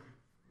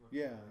look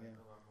Yeah, into that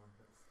yeah. a lot more.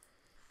 That's,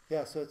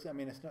 Yeah, so it's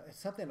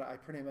something that I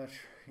pretty much,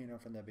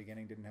 from the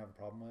beginning didn't have a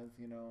problem with,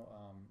 I'm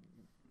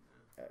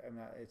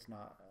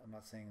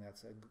not saying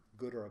that's a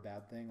good or a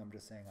bad thing. I'm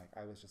just saying, like,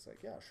 I was just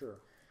like, yeah, sure.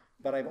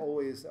 But I've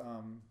always,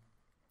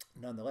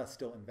 nonetheless,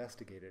 still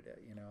investigated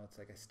it, It's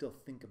like I still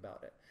think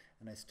about it,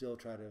 and I still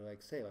try to,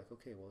 like, say, like,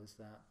 okay, well, is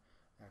that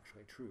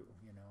actually true,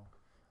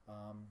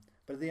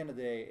 But at the end of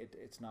the day,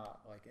 it's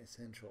not, like,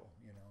 essential,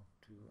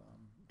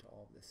 to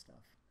all of this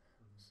stuff.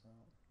 So,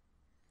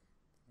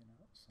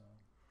 so...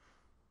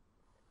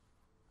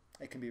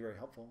 It can be very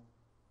helpful,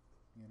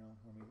 when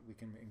we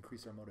can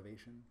increase our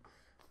motivation.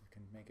 We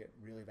can make it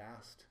really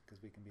vast,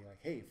 because we can be like,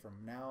 hey, from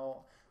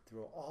now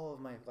through all of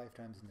my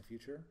lifetimes in the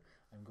future,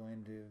 I'm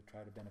going to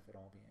try to benefit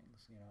all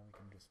beings.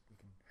 We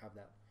can have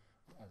that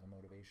as a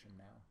motivation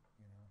now,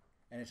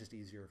 and it's just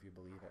easier if you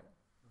believe it,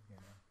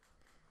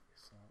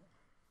 So,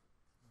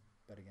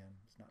 but again,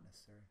 it's not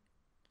necessary.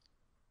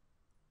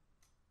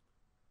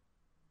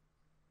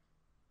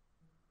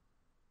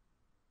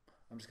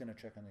 I'm just going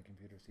to check on the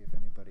computer, see if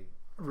anybody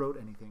wrote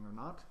anything or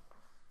not.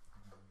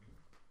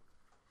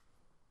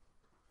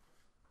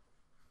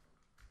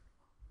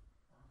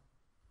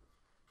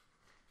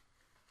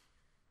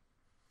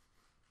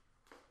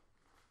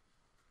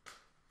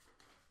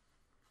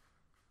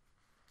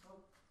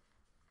 Nope.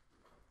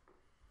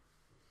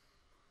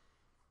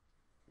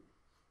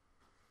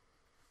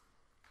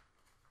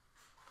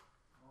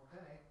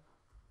 Okay.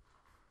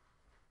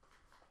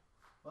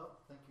 Well,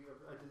 thank you.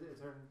 Is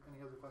there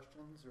any other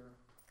questions or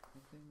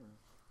anything? Or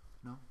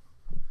no?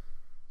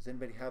 Does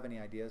anybody have any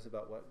ideas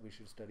about what we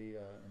should study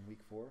in week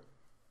 4?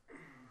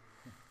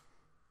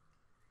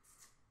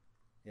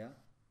 Yeah?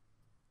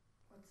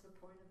 What's the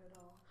point of it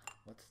all?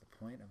 What's the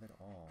point of it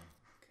all?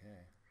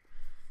 Okay.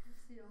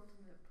 What's the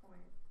ultimate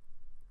point?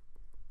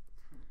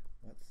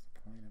 What's the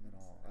point of it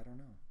all? I don't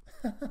know.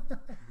 After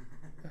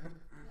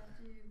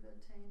you've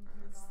attained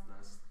nirvana,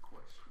 That's the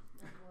question.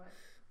 then what?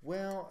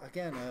 Well,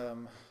 again,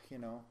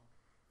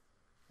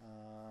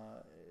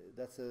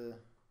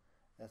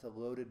 that's a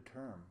loaded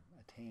term,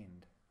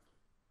 attained,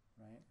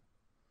 right?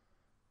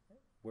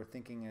 We're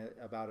thinking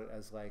about it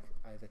as like,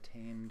 I've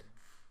attained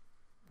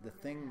the I'm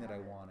gonna thing that I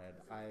have it wanted.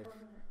 as a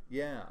permanent.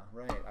 Yeah,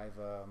 right. I have it's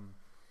a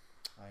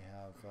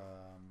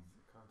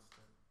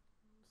constant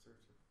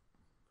search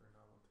for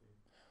novelty.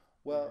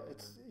 well, Even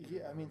it's in the-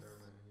 yeah. I even mean, in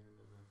Dharma, even in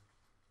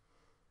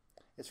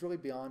the- it's really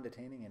beyond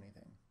attaining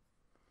anything.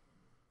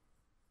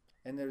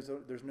 And there's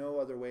no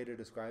other way to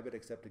describe it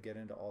except to get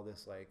into all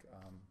this, like,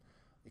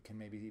 it can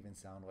maybe even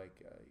sound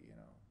like,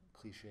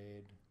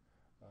 cliched,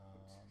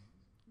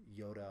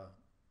 Yoda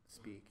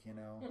speak,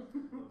 Yoda!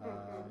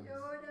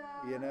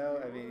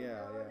 I mean,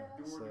 yeah.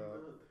 Yoda.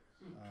 So,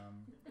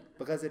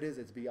 because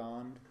it's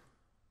beyond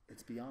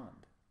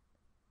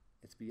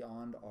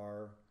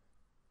our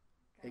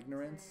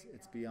ignorance,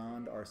 it's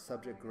beyond our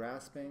subject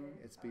grasping,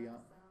 it's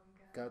beyond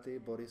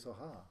Gate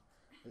Bodhisattva.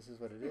 This is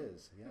what it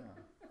is, yeah.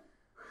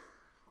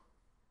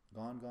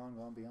 Gone beyond,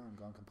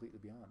 gone completely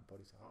beyond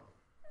Bodhisattva.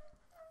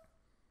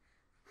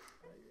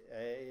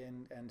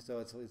 And so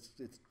it's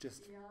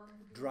just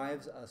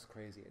drives us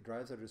crazy. It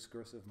drives our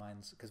discursive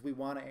minds, because we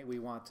want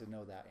to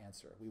know that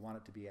answer. We want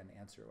it to be an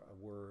answer, a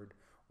word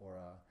or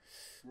a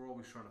We're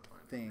always trying to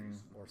find a thing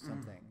reason. or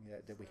something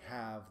that we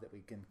have, that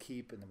we can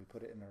keep, and then we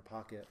put it in our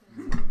pocket.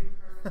 It's gonna be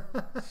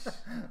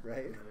permanent.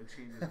 Right? And then it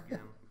changes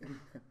again.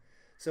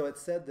 So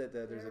it's said that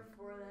there's a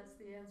Therefore, that's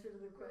the answer to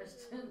the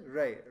question.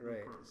 right.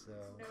 So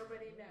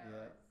Nobody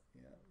knows.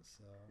 yeah.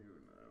 So Who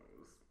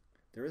knows?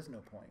 there is no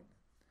point,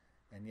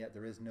 and yet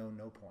there is no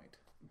point.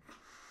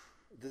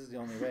 This is the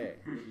only way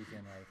that you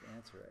can, like,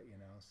 answer it,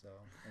 So,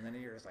 and then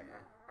you're just like,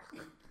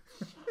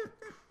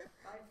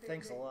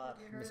 thanks a lot,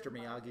 Mr.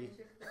 Miyagi.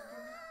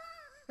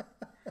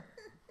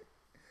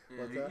 Yeah,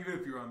 What's that? even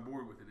if you're on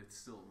board with it, it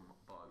still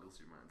boggles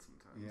your mind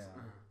sometimes. Yeah.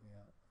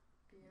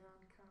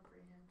 Beyond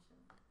comprehension.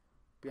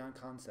 Beyond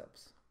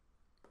concepts.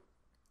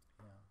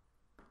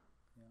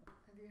 Yeah.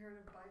 Have you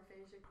heard of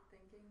biphasic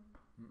thinking?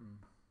 Mm-mm.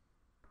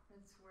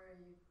 It's where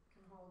you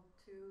can hold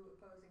two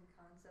opposing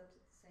concepts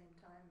at the same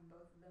time and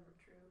both of them are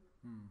true.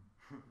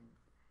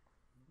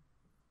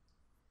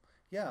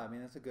 Yeah, I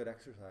mean that's a good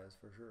exercise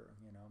for sure.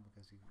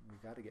 Because we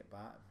got to get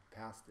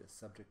past this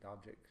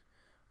subject-object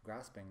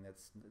grasping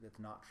that's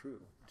not true.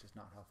 It's just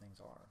not how things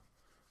are.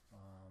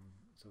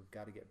 So we've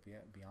got to get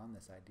beyond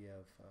this idea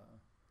of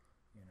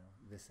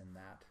this and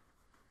that,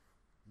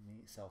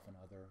 me, self and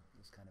other,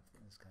 this kind of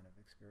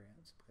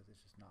experience, because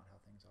it's just not how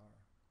things are.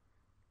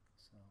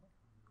 So,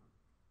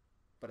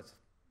 but it's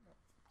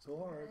so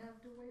hard. I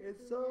have to wait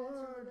It's for so the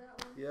answer hard. to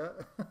that one.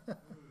 Yeah.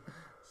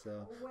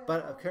 So, Oh,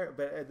 well.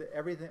 but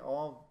everything,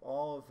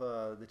 all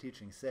of the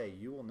teachings say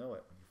you will know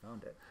it when you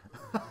found it.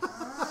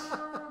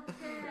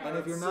 Okay. And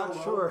if you're That's not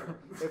so sure, open.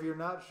 if you're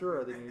not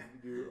sure, then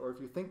you or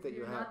if you think that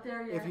You're you have, not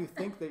there if yet. you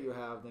think that you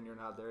have, then you're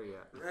not there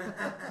yet.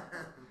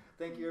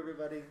 Thank you,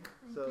 everybody.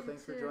 Thank So you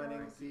thanks for too.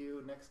 joining. See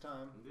you next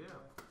time. Yeah.